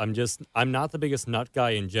pistachios. I'm not the biggest nut guy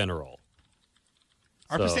in general.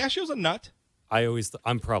 Are pistachios a nut?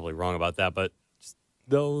 I'm probably wrong about that, but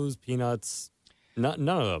those peanuts, none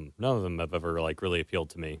of them have ever really appealed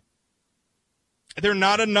to me. They're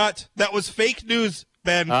not a nut. That was fake news,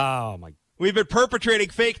 Ben. Oh my! We've been perpetrating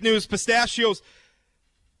fake news. Pistachios.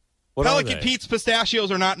 Pelican Pete's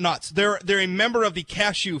pistachios are not nuts. They're a member of the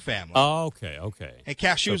cashew family. Oh, okay. And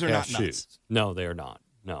cashews are not nuts. No, they are not.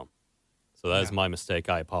 No. So that is my mistake.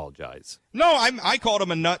 I apologize. No, I called him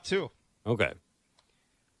a nut too. Okay.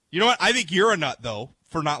 You know what? I think you're a nut though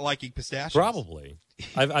for not liking pistachios. Probably.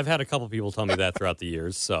 I've had a couple people tell me that throughout the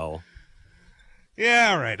years. So.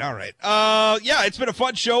 Yeah. All right. Yeah, it's been a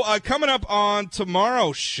fun show. Coming up on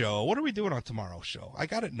tomorrow's show. What are we doing on tomorrow's show? I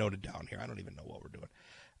got it noted down here. I don't even know what we're doing.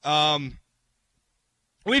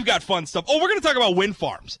 We've got fun stuff. Oh, we're going to talk about wind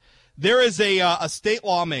farms. There is a state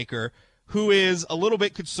lawmaker who is a little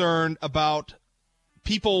bit concerned about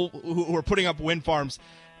people who are putting up wind farms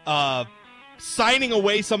signing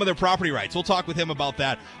away some of their property rights. We'll talk with him about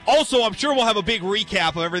that. Also, I'm sure we'll have a big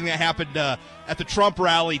recap of everything that happened at the Trump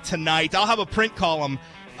rally tonight. I'll have a print column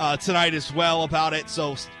tonight as well about it,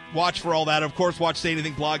 so watch for all that. Of course, watch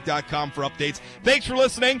SayAnythingBlog.com for updates. Thanks for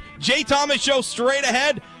listening. Jay Thomas Show straight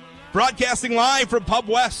ahead, broadcasting live from Pub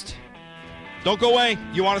West. Don't go away.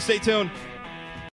 You want to stay tuned.